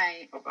this.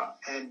 Right.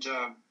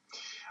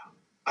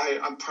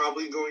 I'm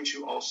probably going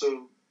to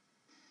also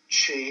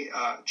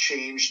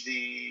change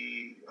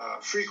the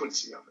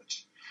frequency of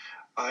it.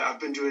 I've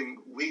been doing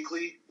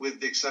weekly, with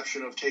the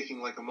exception of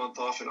taking like a month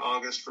off in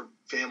August for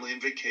family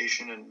and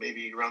vacation and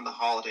maybe around the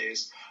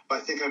holidays. But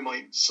I think I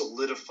might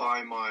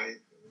solidify my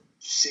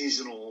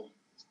seasonal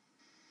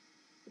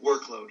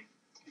workload.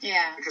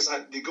 Yeah. Because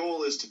the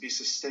goal is to be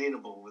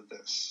sustainable with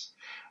this.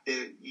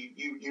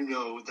 You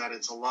know that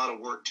it's a lot of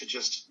work to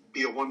just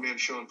be a one-man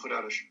show and put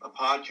out a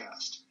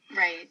podcast.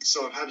 Right.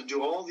 So I've had to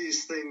do all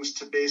these things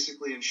to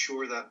basically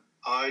ensure that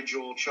I,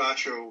 Joel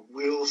Chacho,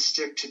 will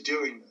stick to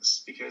doing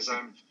this, because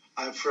I'm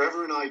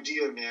forever an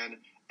idea man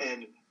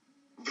and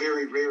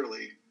very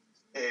rarely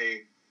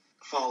a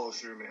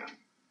follow-through man.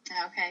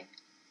 Okay.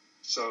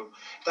 So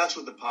that's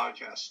with the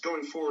podcast.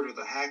 Going forward with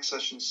the hack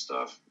session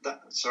stuff,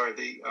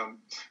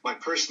 my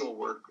personal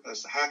work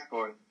as the hack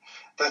boy,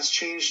 that's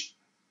changed,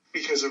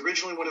 because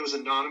originally when it was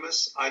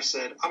anonymous, I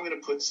said, I'm going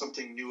to put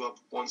something new up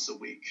once a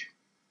week.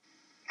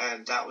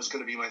 And that was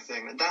going to be my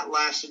thing. And that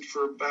lasted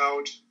for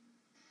it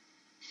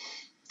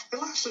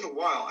lasted a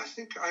while. I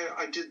think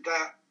I did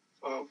that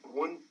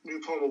one new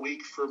poem a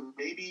week for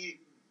maybe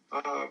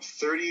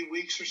 30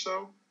 weeks or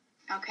so.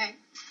 Okay.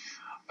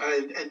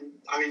 And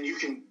I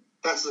mean,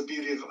 that's the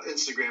beauty of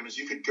Instagram, is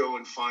you could go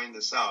and find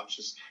this out.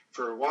 Just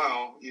for a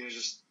while,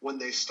 just when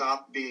they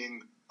stop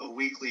being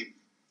weekly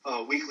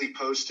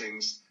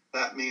postings,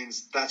 that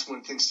means that's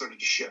when things started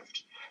to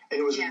shift.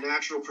 And it was a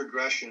natural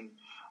progression,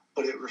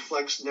 but it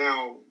reflects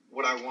now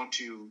what I want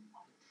to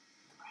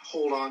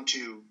hold on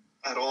to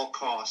at all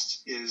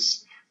costs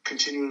is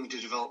continuing to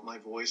develop my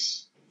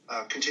voice,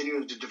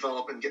 continuing to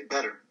develop and get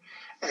better.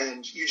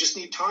 And you just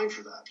need time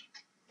for that.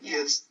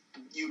 Yeah.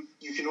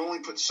 You can only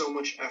put so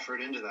much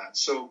effort into that.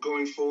 So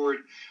going forward,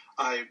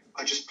 I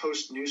just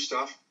post new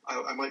stuff.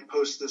 I might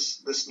post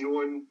this new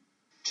one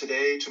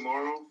today,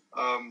 tomorrow,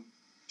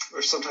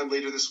 or sometime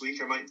later this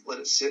week. I might let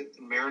it sit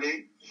and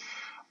marinate.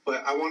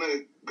 But I want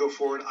to go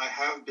forward. I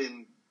have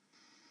been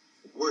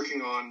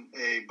working on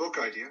a book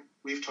idea.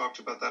 We've talked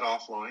about that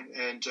offline,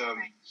 and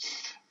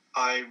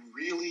I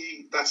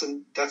really that's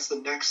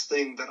the next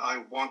thing that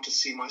I want to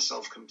see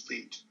myself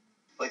complete.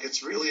 Like,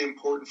 it's really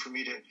important for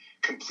me to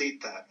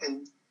complete that,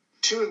 and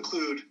to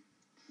include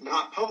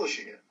not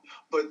publishing it,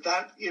 but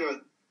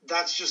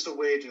that's just a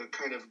way to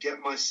kind of get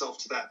myself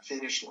to that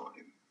finish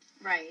line.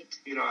 Right.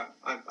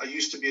 I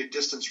used to be a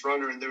distance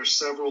runner, and there were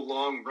several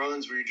long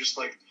runs where you're just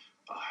like,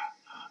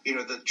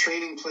 the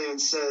training plan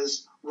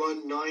says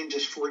run 9 to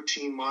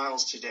 14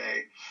 miles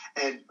today.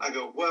 And I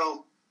go,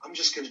 well, I'm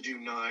just going to do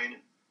 9.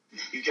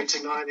 You get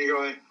to 9 and you're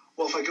going,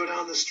 well, if I go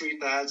down the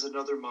street, that adds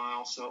another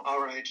mile. So, all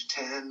right,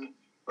 10,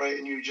 right?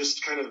 And you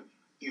just kind of,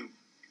 you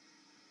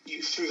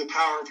through the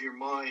power of your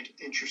mind,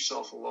 inch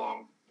yourself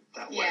along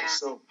that way.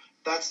 So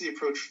that's the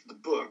approach for the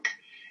book.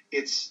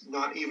 It's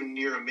not even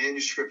near a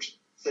manuscript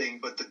thing,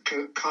 but the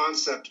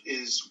concept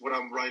is what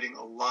I'm writing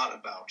a lot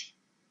about.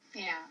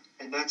 Yeah.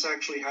 And that's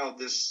actually how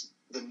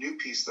the new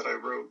piece that I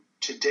wrote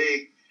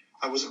today,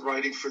 I wasn't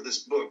writing for this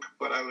book,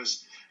 but I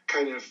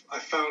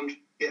found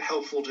it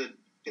helpful to,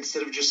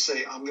 instead of just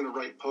say, I'm going to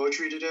write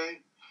poetry today,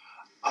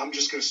 I'm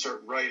just going to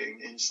start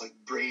writing, and it's like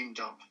brain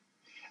dump.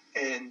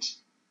 And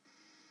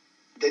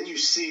then you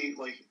see,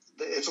 like,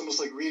 it's almost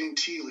like reading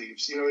tea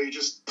leaves, you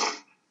just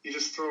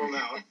throw them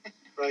out,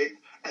 right?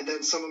 And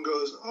then someone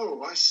goes,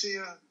 oh, I see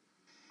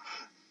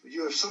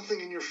you have something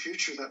in your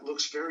future that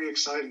looks very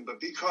exciting,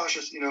 but be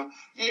cautious, Yeah.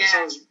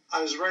 So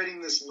I was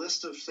writing this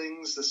list of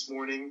things this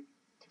morning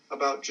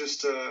about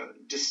just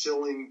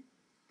distilling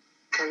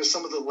kind of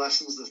some of the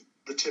lessons,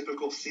 the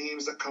typical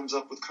themes that comes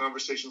up with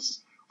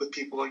conversations with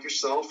people like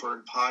yourself, or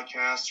in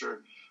podcasts,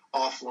 or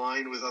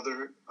offline with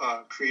other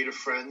creative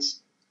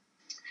friends.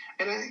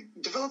 And I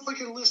developed like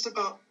a list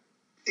about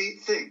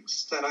 8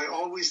 things that I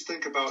always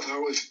think about, and I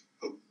always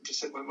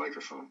just hit my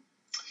microphone.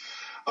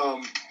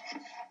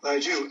 I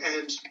do,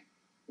 and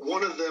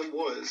one of them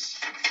was,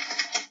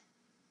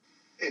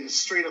 and it's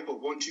straight up a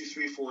 1, 2,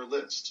 3, 4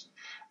 list.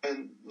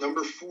 And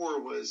number 4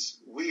 was,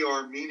 we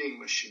are meaning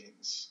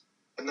machines.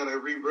 And then I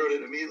rewrote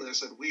it immediately. I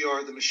said, we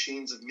are the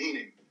machines of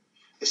meaning,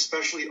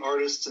 especially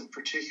artists and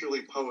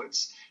particularly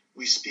poets.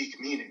 We speak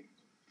meaning.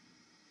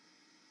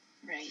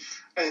 Right.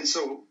 And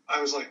so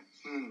I was like,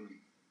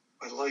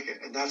 I like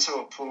it. And that's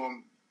how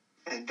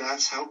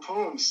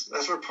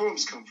that's where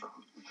poems come from,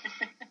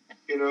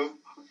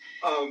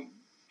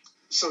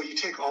 So you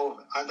take all of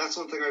it. That's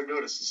one thing I've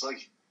noticed. It's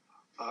like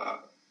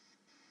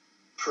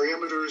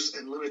parameters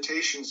and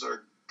limitations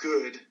are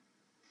good,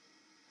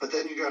 but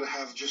then you got to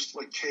have just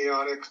like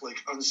chaotic, like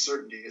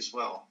uncertainty as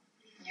well.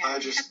 Yeah,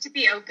 you have to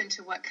be open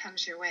to what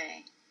comes your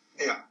way.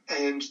 Yeah,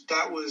 and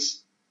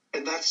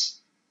that's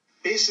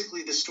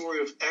basically the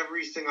story of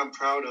everything I'm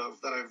proud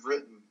of that I've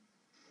written.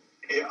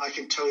 I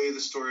can tell you the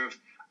story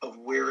of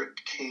where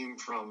it came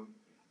from,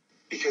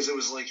 because it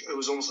was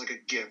almost like a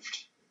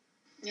gift.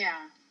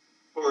 Yeah.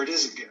 Or it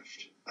is a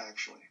gift,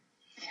 actually.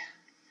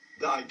 Yeah.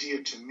 the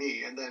idea to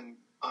me, and then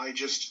I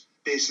just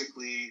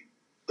basically,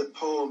 the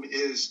poem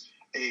is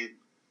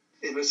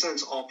in a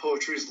sense, all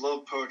poetry is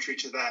love poetry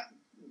to that,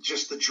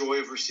 just the joy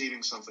of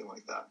receiving something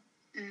like that.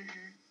 Mm-hmm.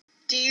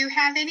 Do you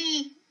have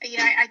any,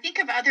 I think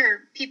of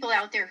other people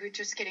out there who are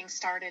just getting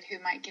started who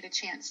might get a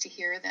chance to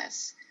hear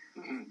this.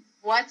 Mm-hmm.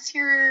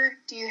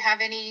 Do you have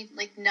any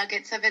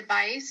nuggets of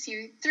advice?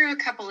 You threw a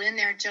couple in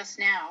there just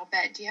now,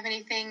 but do you have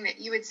anything that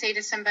you would say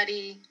to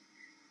somebody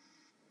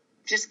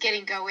just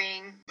getting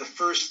going? The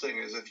first thing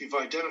is, if you've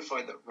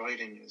identified that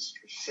writing is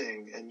your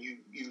thing and you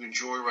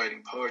enjoy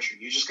writing poetry,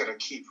 you just got to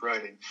keep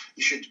writing.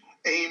 You should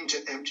aim to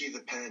empty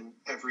the pen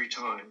every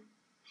time.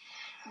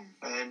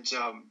 And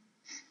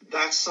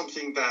that's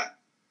something that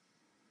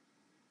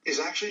is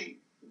actually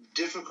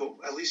difficult,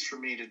 at least for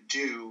me, to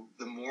do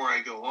the more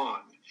I go on,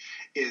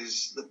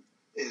 is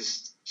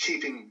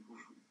keeping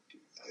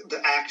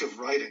the act of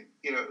writing,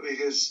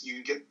 because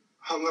you get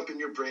hung up in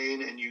your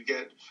brain and you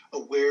get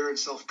aware and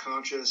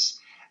self-conscious,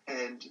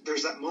 and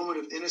there's that moment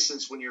of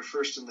innocence when you're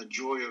first in the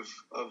joy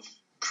of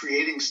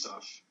creating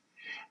stuff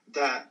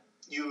that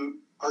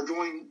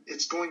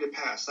it's going to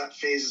pass. That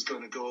phase is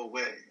going to go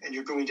away, and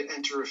you're going to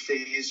enter a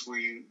phase where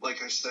you,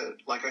 like I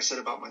said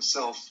about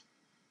myself,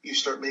 you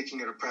start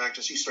making it a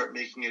practice, you start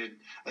making it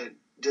a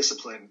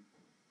discipline,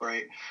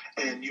 right?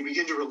 And you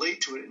begin to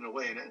relate to it in a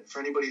way. And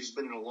for anybody who's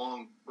been in a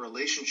long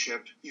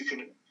relationship, you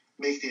can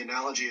make the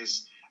analogy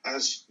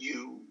as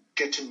you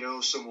get to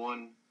know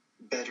someone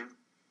better,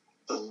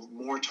 the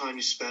more time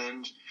you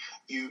spend,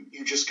 you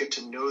just get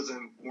to know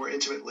them more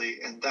intimately,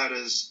 and that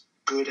is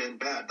good and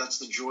bad. That's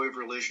the joy of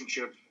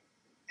relationship,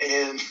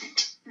 and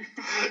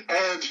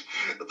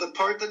the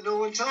part that no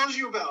one tells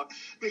you about,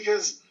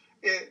 because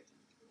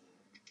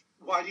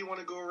why do you want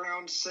to go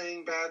around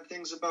saying bad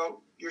things about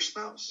your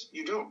spouse?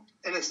 You don't.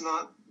 And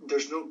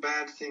there's no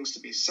bad things to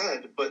be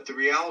said, but the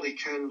reality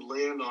can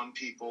land on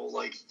people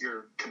like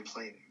you're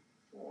complaining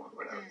or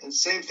whatever. And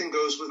same thing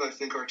goes with, I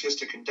think,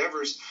 artistic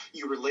endeavors.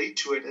 You relate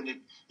to it and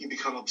you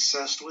become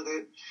obsessed with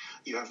it.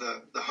 You have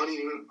the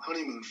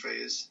honeymoon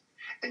phase,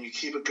 and you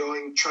keep it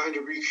going, trying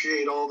to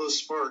recreate all those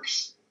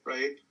sparks,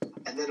 right?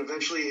 And then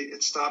eventually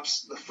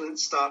the flint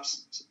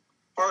stops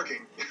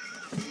sparking.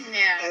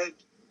 Yeah.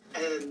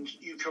 And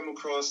you come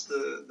across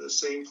the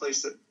same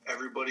place that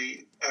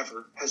everybody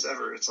has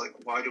ever. It's like,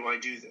 why do I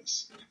do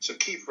this? So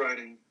keep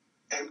writing,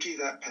 empty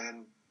that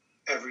pen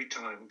every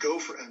time. Go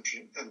for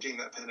emptying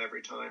that pen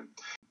every time.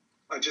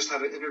 I just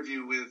had an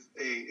interview with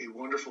a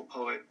wonderful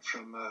poet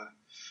from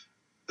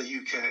the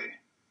UK,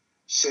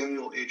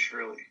 Samuel H.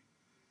 Hurley.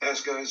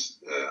 Ask guys,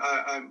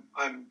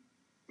 I'm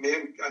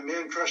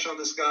man crush on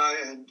this guy,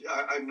 and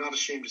I'm not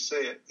ashamed to say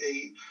it.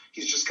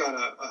 He's just got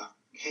a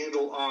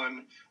handle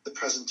on the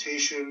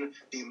presentation,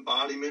 the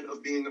embodiment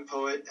of being a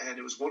poet, and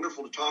it was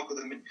wonderful to talk with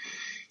him. And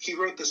he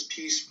wrote this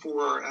piece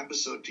for our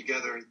episode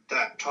together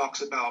that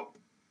talks about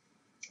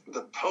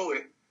the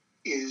poet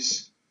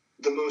is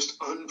the most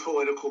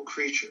unpoetical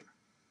creature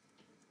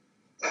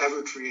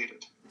ever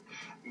created,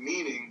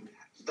 meaning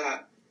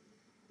that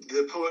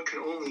the poet can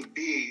only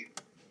be,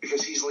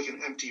 because he's like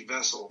an empty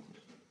vessel.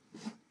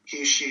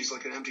 She's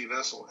like an empty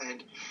vessel,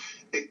 and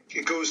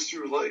it goes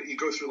through life. You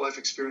go through life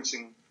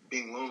experiencing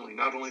being lonely,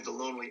 not only the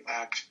lonely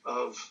act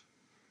of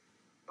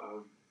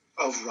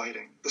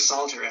writing, the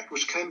solitary act,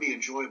 which can be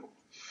enjoyable,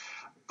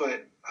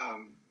 but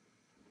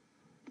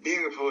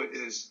being a poet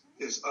is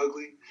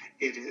ugly.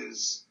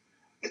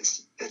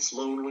 It's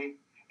lonely.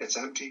 It's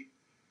empty,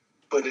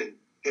 but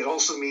it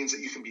also means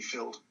that you can be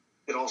filled.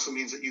 It also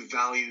means that you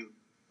value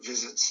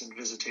visits and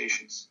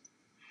visitations.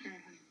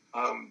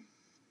 Mm-hmm.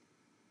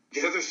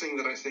 The other thing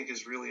that I think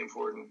is really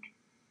important,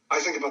 I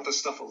think about this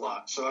stuff a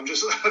lot, so I'm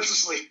just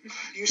like,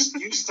 you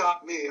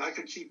stop me. I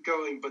could keep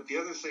going, but the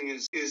other thing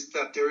is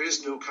that there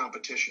is no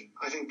competition.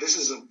 I think this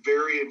is a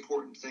very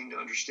important thing to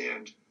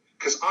understand,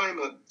 because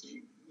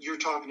you're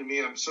talking to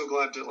me. I'm so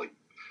glad to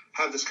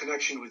have this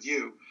connection with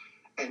you,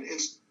 and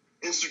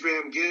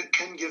Instagram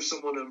can give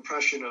someone an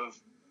impression of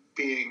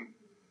being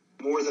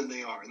more than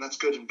they are, and that's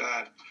good and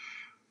bad.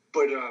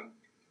 But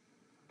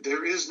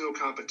there is no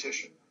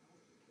competition,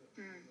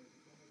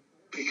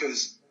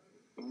 because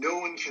no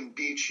one can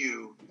beat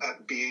you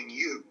at being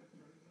you.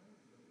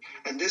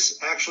 And this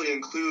actually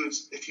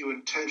includes if you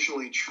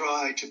intentionally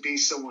try to be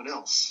someone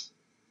else.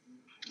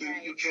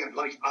 You can't.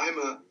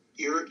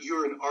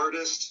 You're an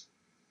artist,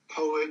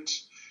 poet,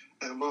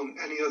 and among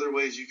any other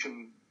ways you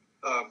can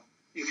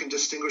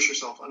distinguish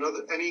yourself.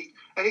 Any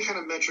kind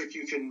of metric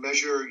you can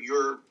measure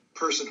your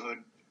personhood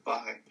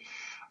by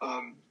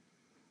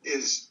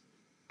is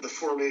the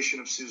formation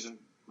of Susan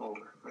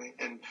Mulder, right?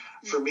 And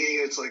for me,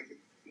 it's like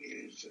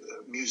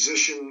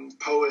musician,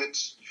 poet,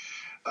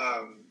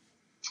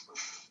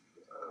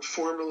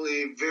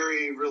 formerly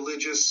very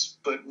religious,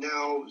 but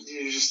now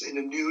just in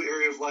a new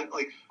area of life.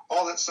 Like,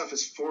 all that stuff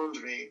has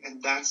formed me,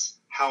 and that's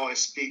how I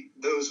speak.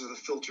 Those are the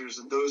filters,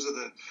 and those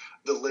are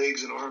the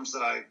legs and arms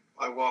that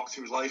I walk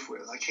through life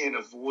with. I can't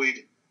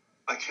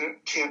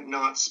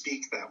not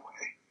speak that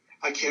way.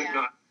 I can't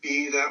not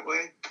be that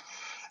way.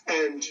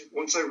 And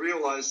once I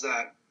realized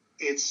that,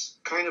 it's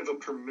kind of a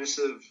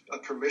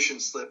permission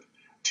slip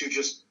to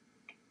just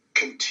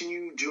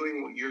continue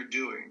doing what you're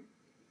doing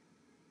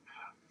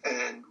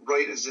and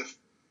write as if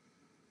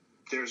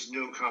there's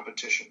no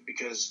competition,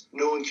 because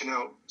no one can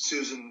out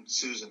Susan.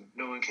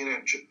 No one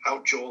can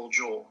out Joel.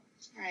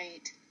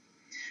 Right.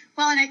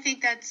 Well, and I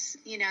think that's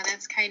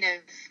kind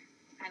of,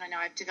 I don't know,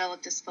 I've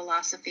developed this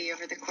philosophy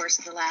over the course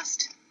of the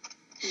last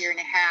year and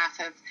a half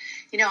of,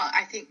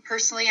 I think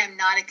personally I'm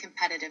not a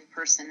competitive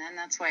person, and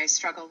that's why I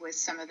struggle with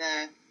some of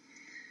the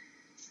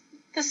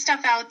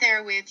stuff out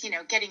there with,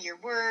 getting your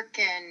work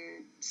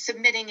and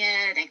submitting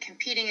it and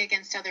competing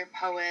against other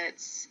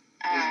poets.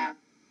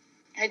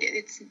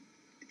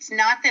 It's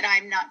not that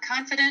I'm not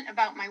confident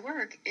about my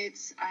work.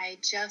 I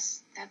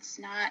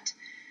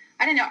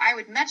don't know. I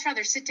would much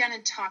rather sit down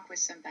and talk with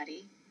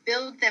somebody,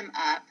 build them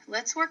up.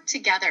 Let's work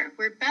together.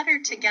 We're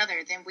better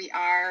together than we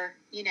are.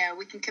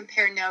 We can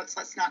compare notes.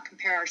 Let's not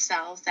compare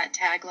ourselves. That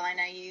tagline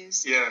I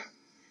use. Yeah.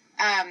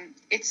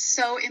 It's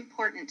so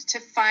important to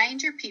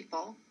find your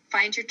people,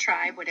 find your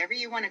tribe, whatever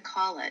you want to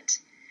call it,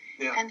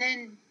 and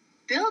then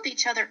build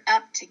each other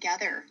up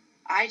together.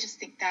 I just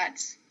think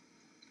that's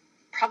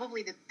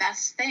probably the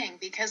best thing,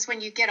 because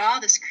when you get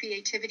all this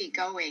creativity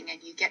going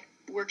and you get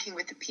working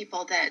with the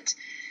people that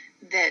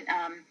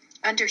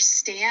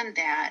understand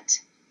that,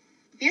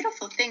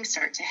 beautiful things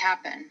start to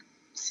happen.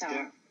 So,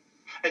 yeah.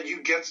 And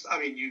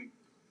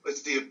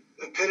it's the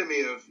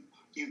epitome of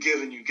you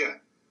give and you get.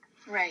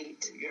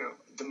 Right.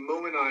 The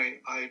moment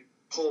I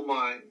pull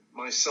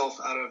myself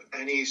out of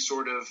any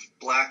sort of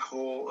black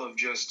hole of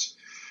just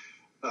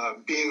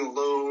being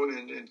alone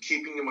and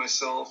keeping to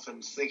myself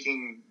and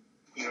thinking,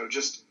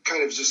 just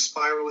kind of just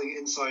spiraling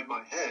inside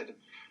my head,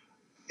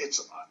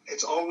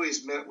 it's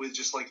always met with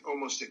just like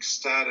almost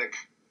ecstatic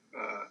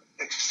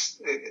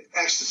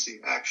ecstasy,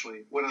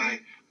 actually, when I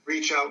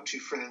reach out to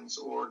friends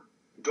or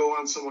go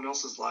on someone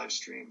else's live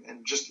stream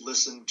and just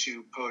listen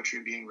to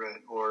poetry being read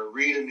or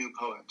read a new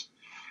poet.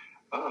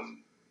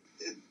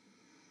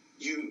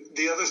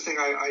 The other thing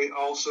I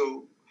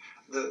also,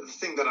 the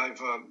thing that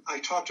I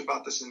talked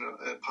about this in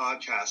a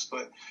podcast,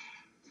 but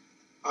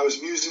I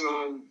was musing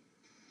on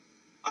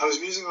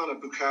a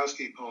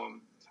Bukowski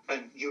poem,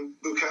 and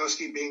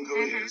Bukowski, being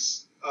who he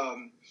is,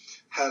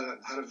 had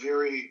a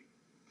very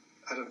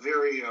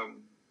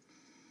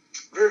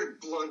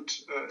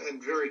blunt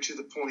and very to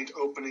the point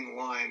opening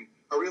line.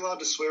 Are we allowed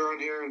to swear on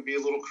here and be a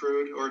little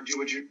crude, or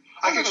would you?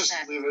 I could just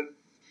leave it.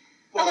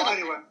 Well,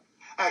 anyway,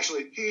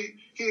 actually, he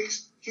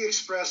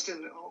expressed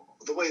in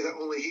the way that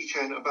only he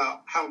can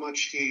about how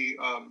much he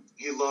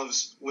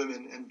loves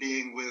women and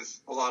being with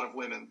a lot of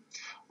women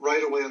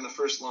right away on the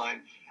first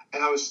line.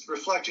 And I was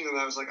reflecting on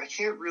that. I was like, I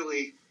can't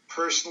really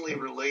personally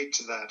relate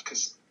to that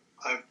because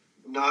I've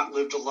not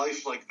lived a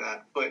life like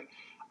that. But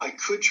I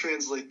could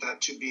translate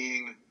that to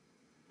being,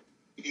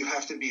 you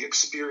have to be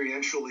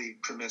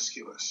experientially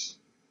promiscuous.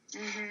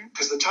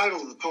 Because the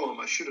title of the poem,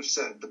 I should have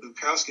said, the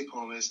Bukowski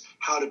poem is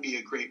How to Be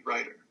a Great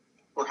Writer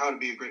or How to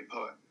Be a Great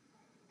Poet.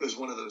 It was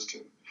one of those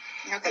two.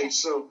 Okay. And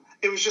so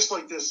it was just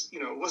like this,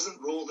 it wasn't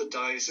roll the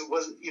dice. It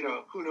wasn't,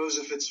 who knows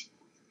if it's,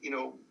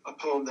 a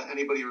poem that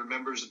anybody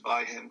remembers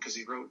by him because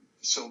he wrote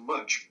so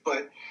much.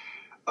 But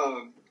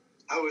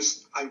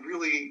I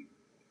really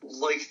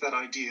liked that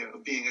idea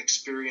of being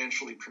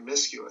experientially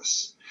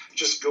promiscuous.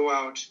 Just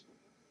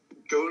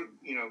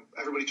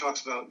everybody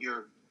talks about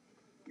your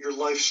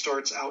life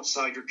starts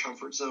outside your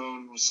comfort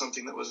zone, was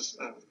something that was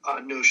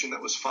a notion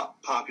that was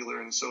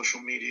popular in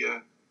social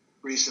media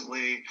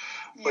recently.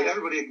 Yeah. But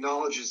everybody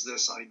acknowledges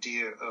this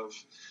idea of,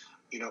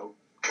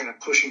 kind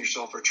of pushing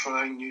yourself or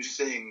trying new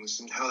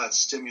things and how that's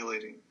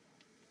stimulating.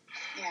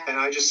 Yeah. And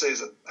I just say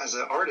as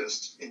an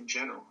artist in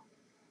general,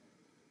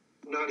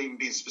 not even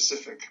being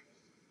specific,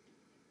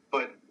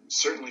 but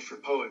certainly for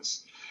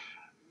poets,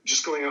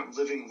 just going out and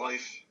living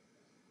life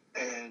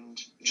and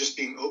just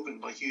being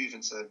open, like you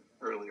even said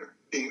earlier,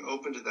 being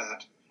open to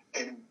that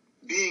and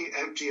being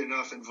empty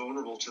enough and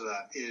vulnerable to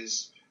that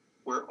is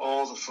where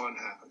all the fun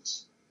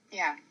happens.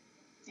 Yeah.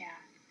 Yeah.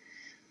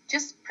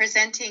 Just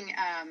presenting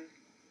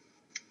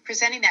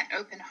that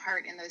open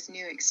heart in those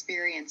new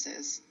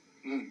experiences.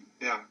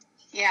 Yeah.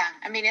 Yeah.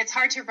 I mean, it's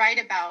hard to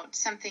write about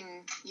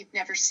something you've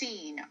never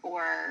seen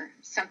or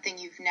something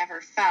you've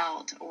never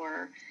felt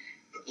or,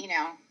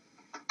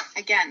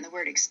 again, the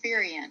word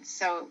experience.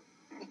 So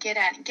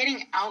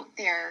getting out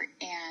there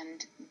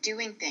and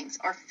doing things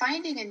or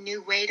finding a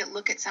new way to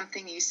look at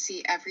something you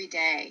see every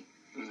day,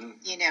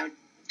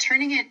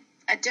 turning it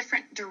a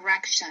different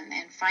direction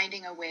and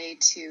finding a way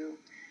to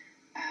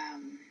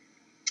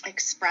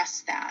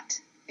express that.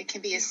 It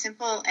can be as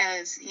simple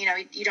as, you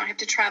don't have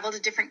to travel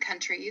to different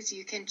countries.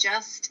 You can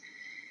just,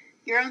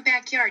 your own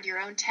backyard, your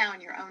own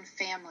town, your own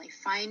family,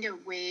 find a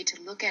way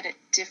to look at it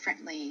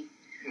differently.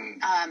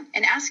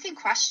 And asking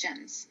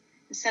questions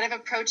instead of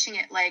approaching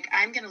it like,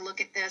 I'm going to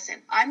look at this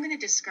and I'm going to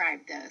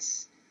describe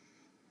this,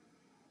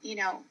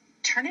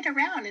 turn it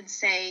around and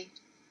say,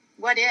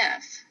 what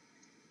if?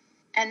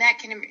 And that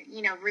can,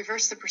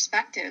 reverse the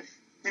perspective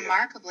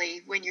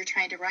remarkably when you're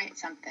trying to write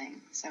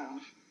something. So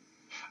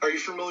Are you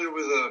familiar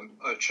with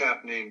a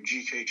chap named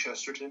G.K.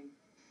 Chesterton?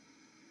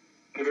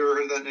 Have you ever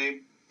heard of that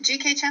name?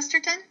 G.K.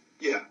 Chesterton?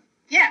 Yeah.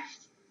 Yeah.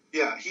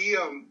 Yeah, he,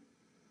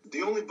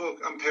 the only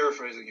book, I'm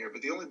paraphrasing here,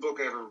 but the only book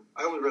I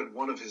only read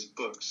one of his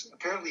books.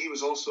 Apparently he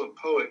was also a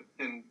poet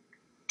and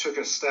took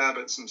a stab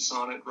at some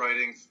sonnet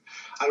writing.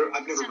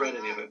 I've never read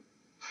any of it.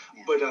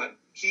 Yeah. But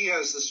he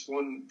has this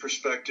one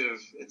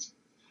perspective. It's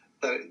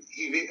that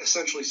he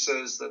essentially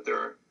says that there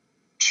are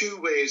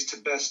two ways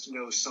to best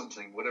know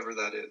something, whatever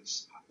that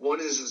is. One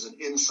is as an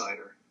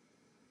insider,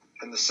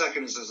 and the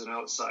second is as an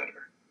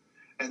outsider.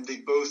 And they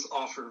both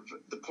offer,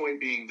 the point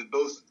being, they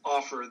both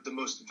offer the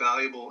most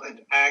valuable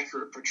and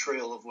accurate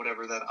portrayal of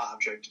whatever that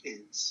object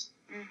is.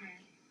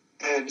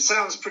 Mm-hmm. And it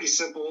sounds pretty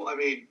simple. I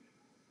mean,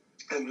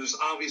 and there's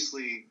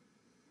obviously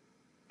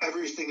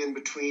everything in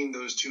between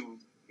those two,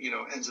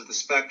 ends of the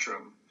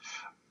spectrum.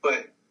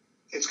 But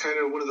it's kind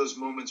of one of those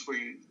moments where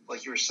you,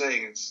 like you were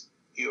saying, it's,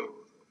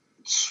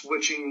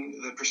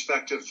 switching the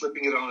perspective,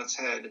 flipping it on its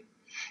head.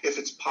 If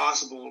it's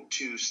possible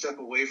to step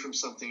away from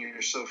something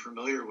you're so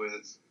familiar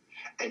with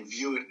and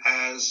view it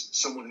as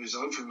someone who's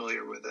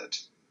unfamiliar with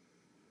it,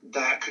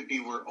 that could be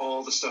where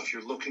all the stuff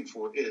you're looking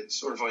for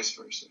is, or vice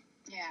versa.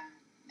 Yeah.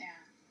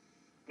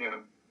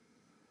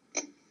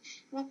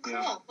 Well, cool.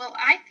 Yeah. Well,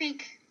 I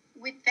think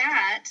with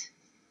that,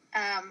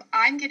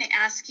 I'm going to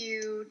ask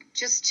you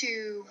just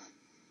to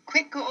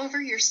quick go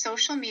over your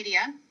social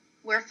media,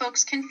 where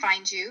folks can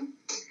find you.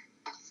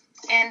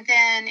 And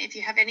then if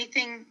you have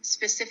anything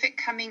specific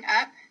coming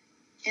up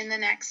in the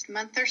next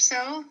month or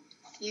so,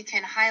 you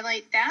can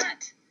highlight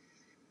that.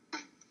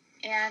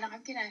 And I'm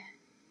going to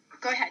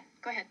go ahead.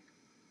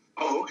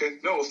 Oh, okay.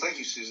 No, well, thank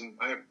you, Susan.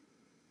 I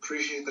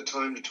appreciate the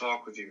time to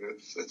talk with you.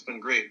 It's been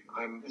great.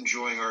 I'm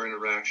enjoying our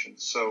interaction.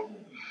 So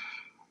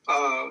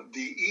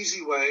the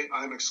easy way,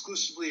 I'm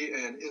exclusively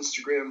an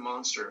Instagram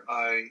monster.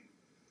 I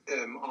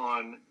am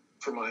on,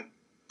 for my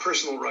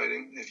personal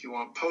writing, if you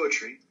want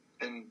poetry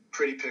and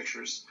pretty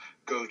pictures,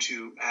 go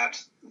to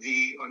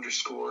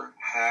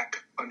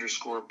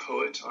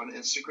 @the_hack_poet on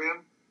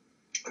Instagram.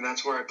 And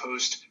that's where I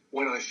post,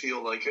 when I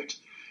feel like it,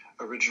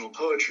 original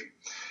poetry.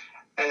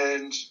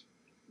 And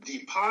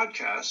the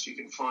podcast you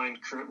can find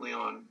currently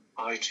on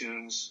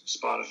iTunes,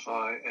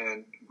 Spotify,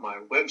 and my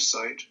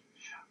website.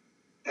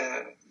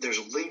 There's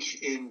a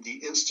link in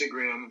the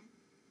Instagram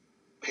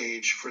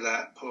page for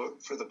that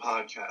for the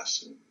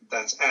podcast. And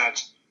that's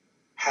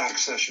 @Hack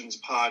Sessions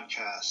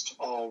Podcast,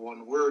 all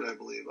one word, I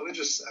believe. Let me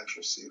just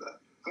actually see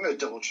that. I'm going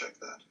to double check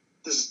that.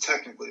 This is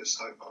technically a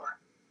sidebar.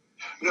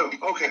 No,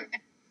 okay.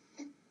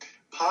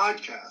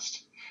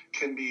 Podcast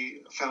can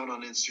be found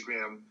on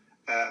Instagram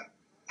at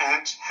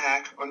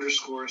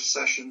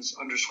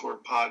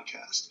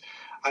 @hack_sessions_podcast.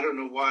 I don't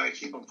know why I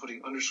keep on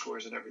putting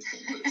underscores and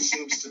everything, but it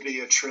seems to be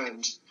a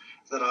trend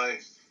that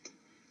I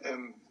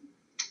am.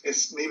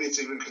 Maybe it's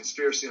even a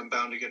conspiracy I'm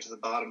bound to get to the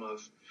bottom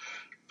of.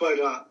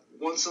 But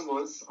once a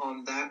month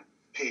on that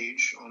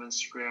page on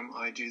Instagram,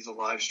 I do the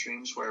live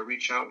streams where I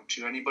reach out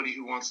to anybody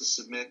who wants to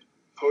submit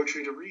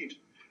poetry to read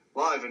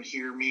live and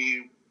hear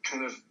me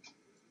kind of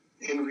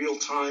in real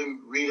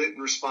time read it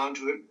and respond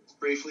to it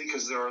briefly,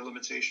 because there are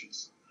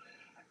limitations.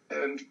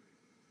 And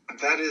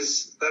that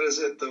is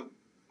it. The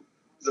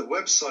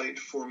website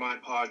for my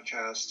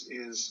podcast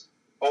is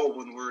all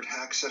one word,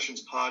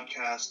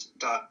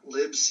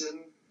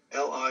 hacksessionspodcast.libsyn,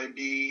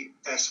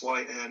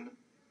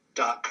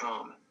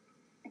 LIBSYN.com.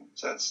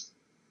 So that's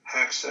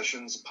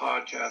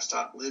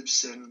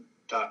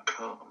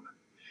hacksessionspodcast.libsyn.com.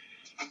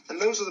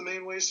 And those are the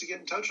main ways to get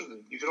in touch with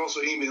me. You can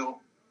also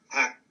email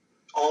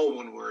all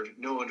one word,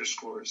 no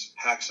underscores,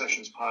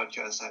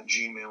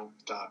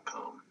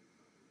 hacksessionspodcast@gmail.com.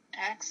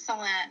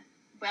 Excellent.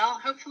 Well,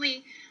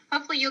 hopefully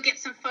you'll get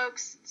some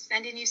folks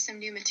sending you some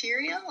new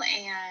material,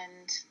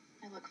 and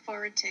I look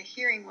forward to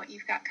hearing what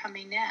you've got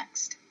coming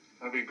next.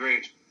 That'd be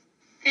great.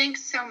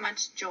 Thanks so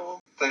much,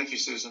 Joel. Thank you,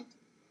 Susan.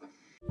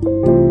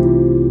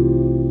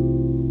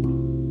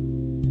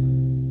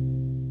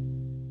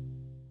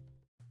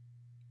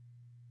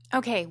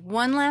 Okay,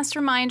 one last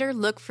reminder,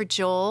 look for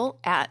Joel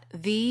at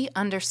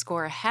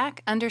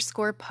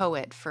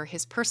 @the_hack_poet for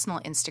his personal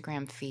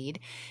Instagram feed,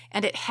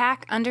 and at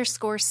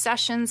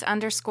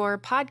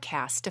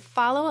hack_sessions_podcast to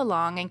follow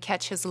along and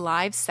catch his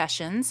live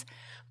sessions,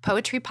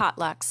 poetry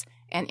potlucks,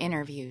 and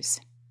interviews.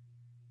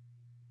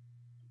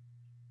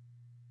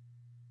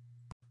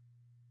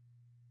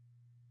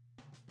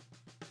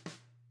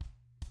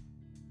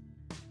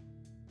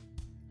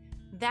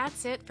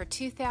 That's it for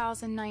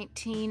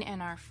 2019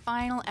 and our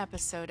final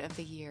episode of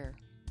the year.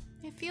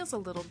 It feels a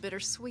little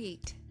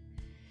bittersweet.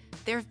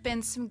 There have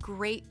been some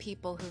great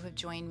people who have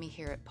joined me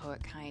here at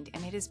Poetkind,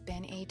 and it has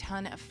been a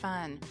ton of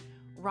fun.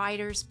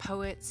 Writers,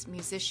 poets,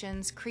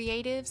 musicians,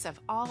 creatives of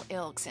all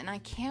ilks, and I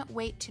can't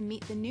wait to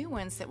meet the new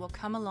ones that will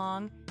come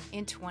along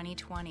in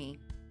 2020.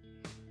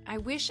 I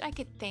wish I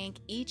could thank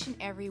each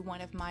and every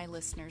one of my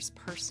listeners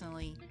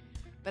personally,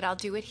 but I'll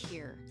do it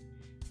here.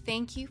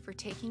 Thank you for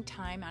taking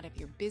time out of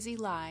your busy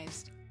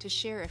lives to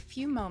share a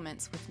few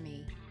moments with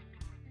me.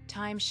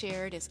 Time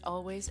shared is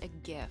always a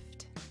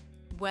gift.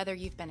 Whether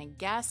you've been a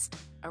guest,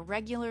 a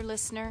regular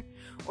listener,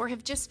 or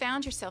have just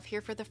found yourself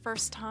here for the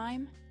first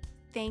time,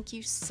 thank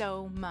you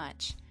so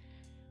much.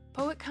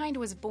 Poetkind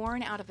was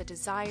born out of a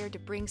desire to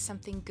bring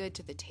something good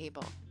to the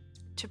table,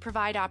 to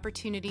provide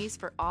opportunities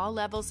for all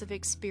levels of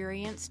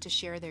experience to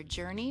share their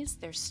journeys,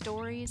 their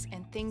stories,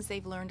 and things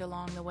they've learned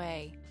along the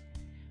way.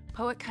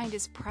 Poetkind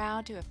is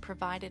proud to have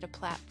provided a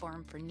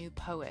platform for new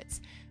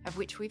poets, of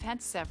which we've had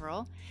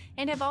several,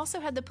 and have also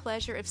had the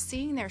pleasure of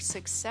seeing their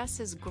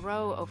successes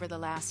grow over the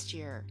last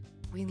year.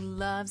 We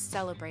love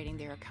celebrating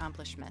their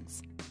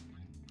accomplishments.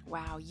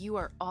 Wow, you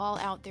are all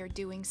out there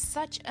doing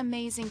such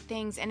amazing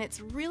things, and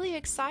it's really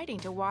exciting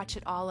to watch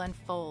it all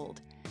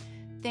unfold.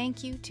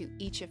 Thank you to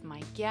each of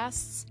my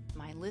guests,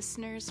 my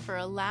listeners, for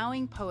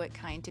allowing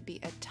Poetkind to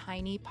be a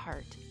tiny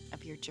part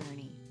of your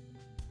journey.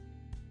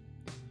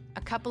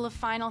 A couple of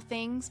final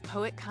things.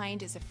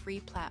 Poetkind is a free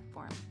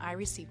platform. I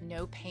receive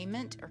no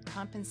payment or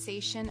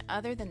compensation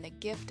other than the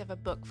gift of a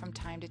book from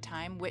time to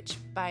time, which,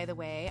 by the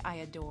way, I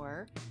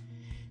adore.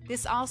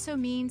 This also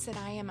means that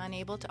I am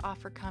unable to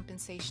offer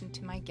compensation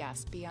to my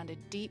guests beyond a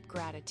deep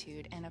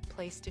gratitude and a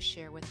place to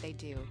share what they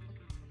do.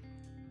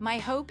 My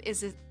hope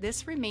is that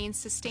this remains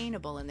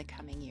sustainable in the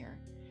coming year.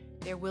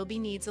 There will be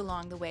needs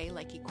along the way,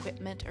 like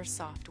equipment or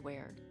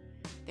software.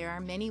 There are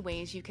many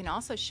ways you can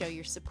also show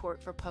your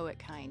support for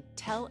Poetkind.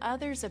 Tell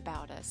others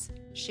about us,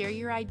 share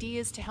your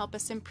ideas to help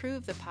us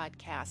improve the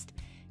podcast,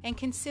 and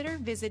consider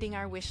visiting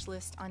our wish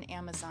list on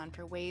Amazon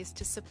for ways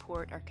to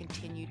support our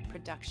continued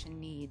production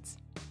needs.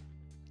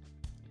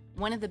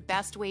 One of the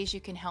best ways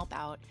you can help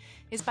out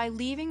is by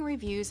leaving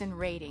reviews and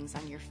ratings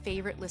on your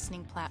favorite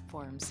listening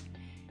platforms.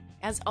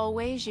 As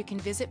always, you can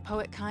visit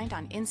Poetkind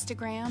on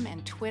Instagram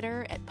and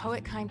Twitter at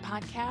Poetkind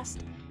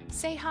Podcast.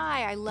 Say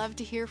hi, I love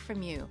to hear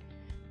from you.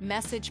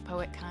 Message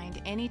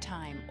Poetkind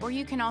anytime, or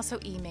you can also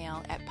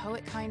email at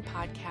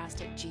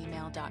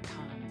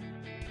poetkindpodcast@gmail.com.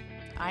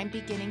 I'm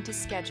beginning to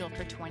schedule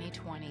for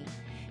 2020,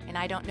 and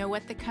I don't know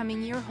what the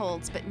coming year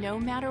holds, but no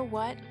matter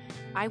what,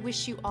 I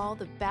wish you all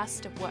the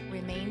best of what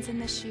remains in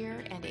this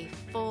year and a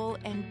full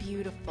and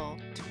beautiful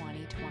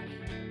 2020.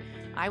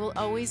 I will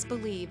always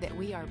believe that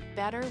we are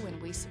better when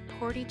we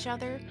support each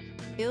other,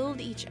 build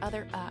each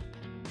other up.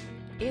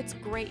 It's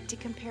great to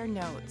compare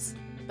notes,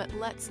 but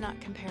let's not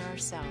compare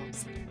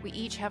ourselves. We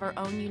each have our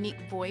own unique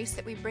voice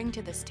that we bring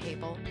to this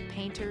table.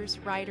 Painters,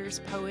 writers,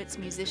 poets,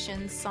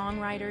 musicians,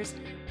 songwriters,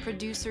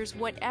 producers,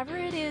 whatever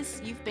it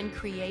is you've been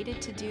created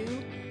to do,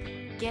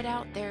 get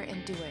out there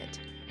and do it.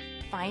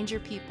 Find your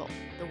people,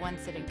 the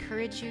ones that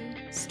encourage you,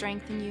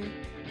 strengthen you,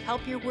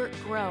 help your work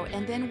grow,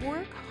 and then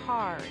work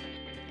hard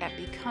at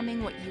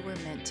becoming what you were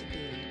meant to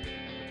be.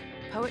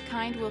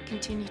 Poetkind will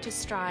continue to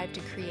strive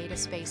to create a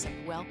space of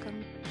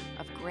welcome,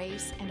 of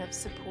grace, and of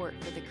support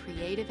for the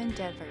creative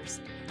endeavors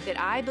that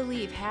I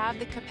believe have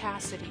the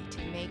capacity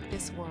to make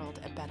this world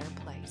a better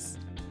place.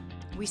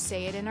 We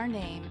say it in our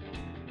name,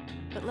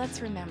 but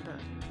let's remember,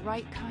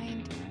 write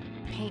kind,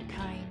 paint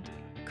kind,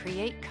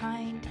 create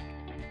kind,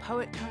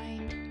 poet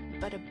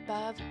kind, but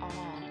above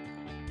all,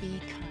 be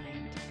kind.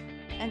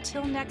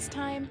 Until next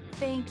time,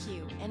 thank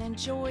you and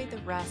enjoy the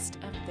rest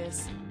of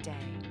this day.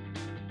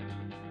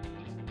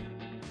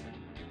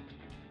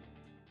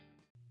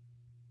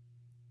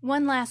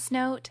 One last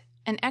note,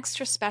 an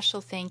extra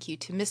special thank you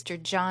to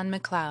Mr. John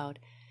McLeod.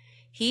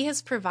 He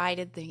has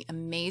provided the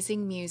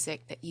amazing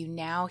music that you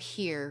now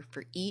hear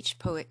for each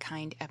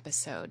Poetkind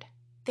episode.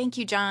 Thank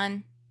you,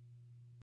 John.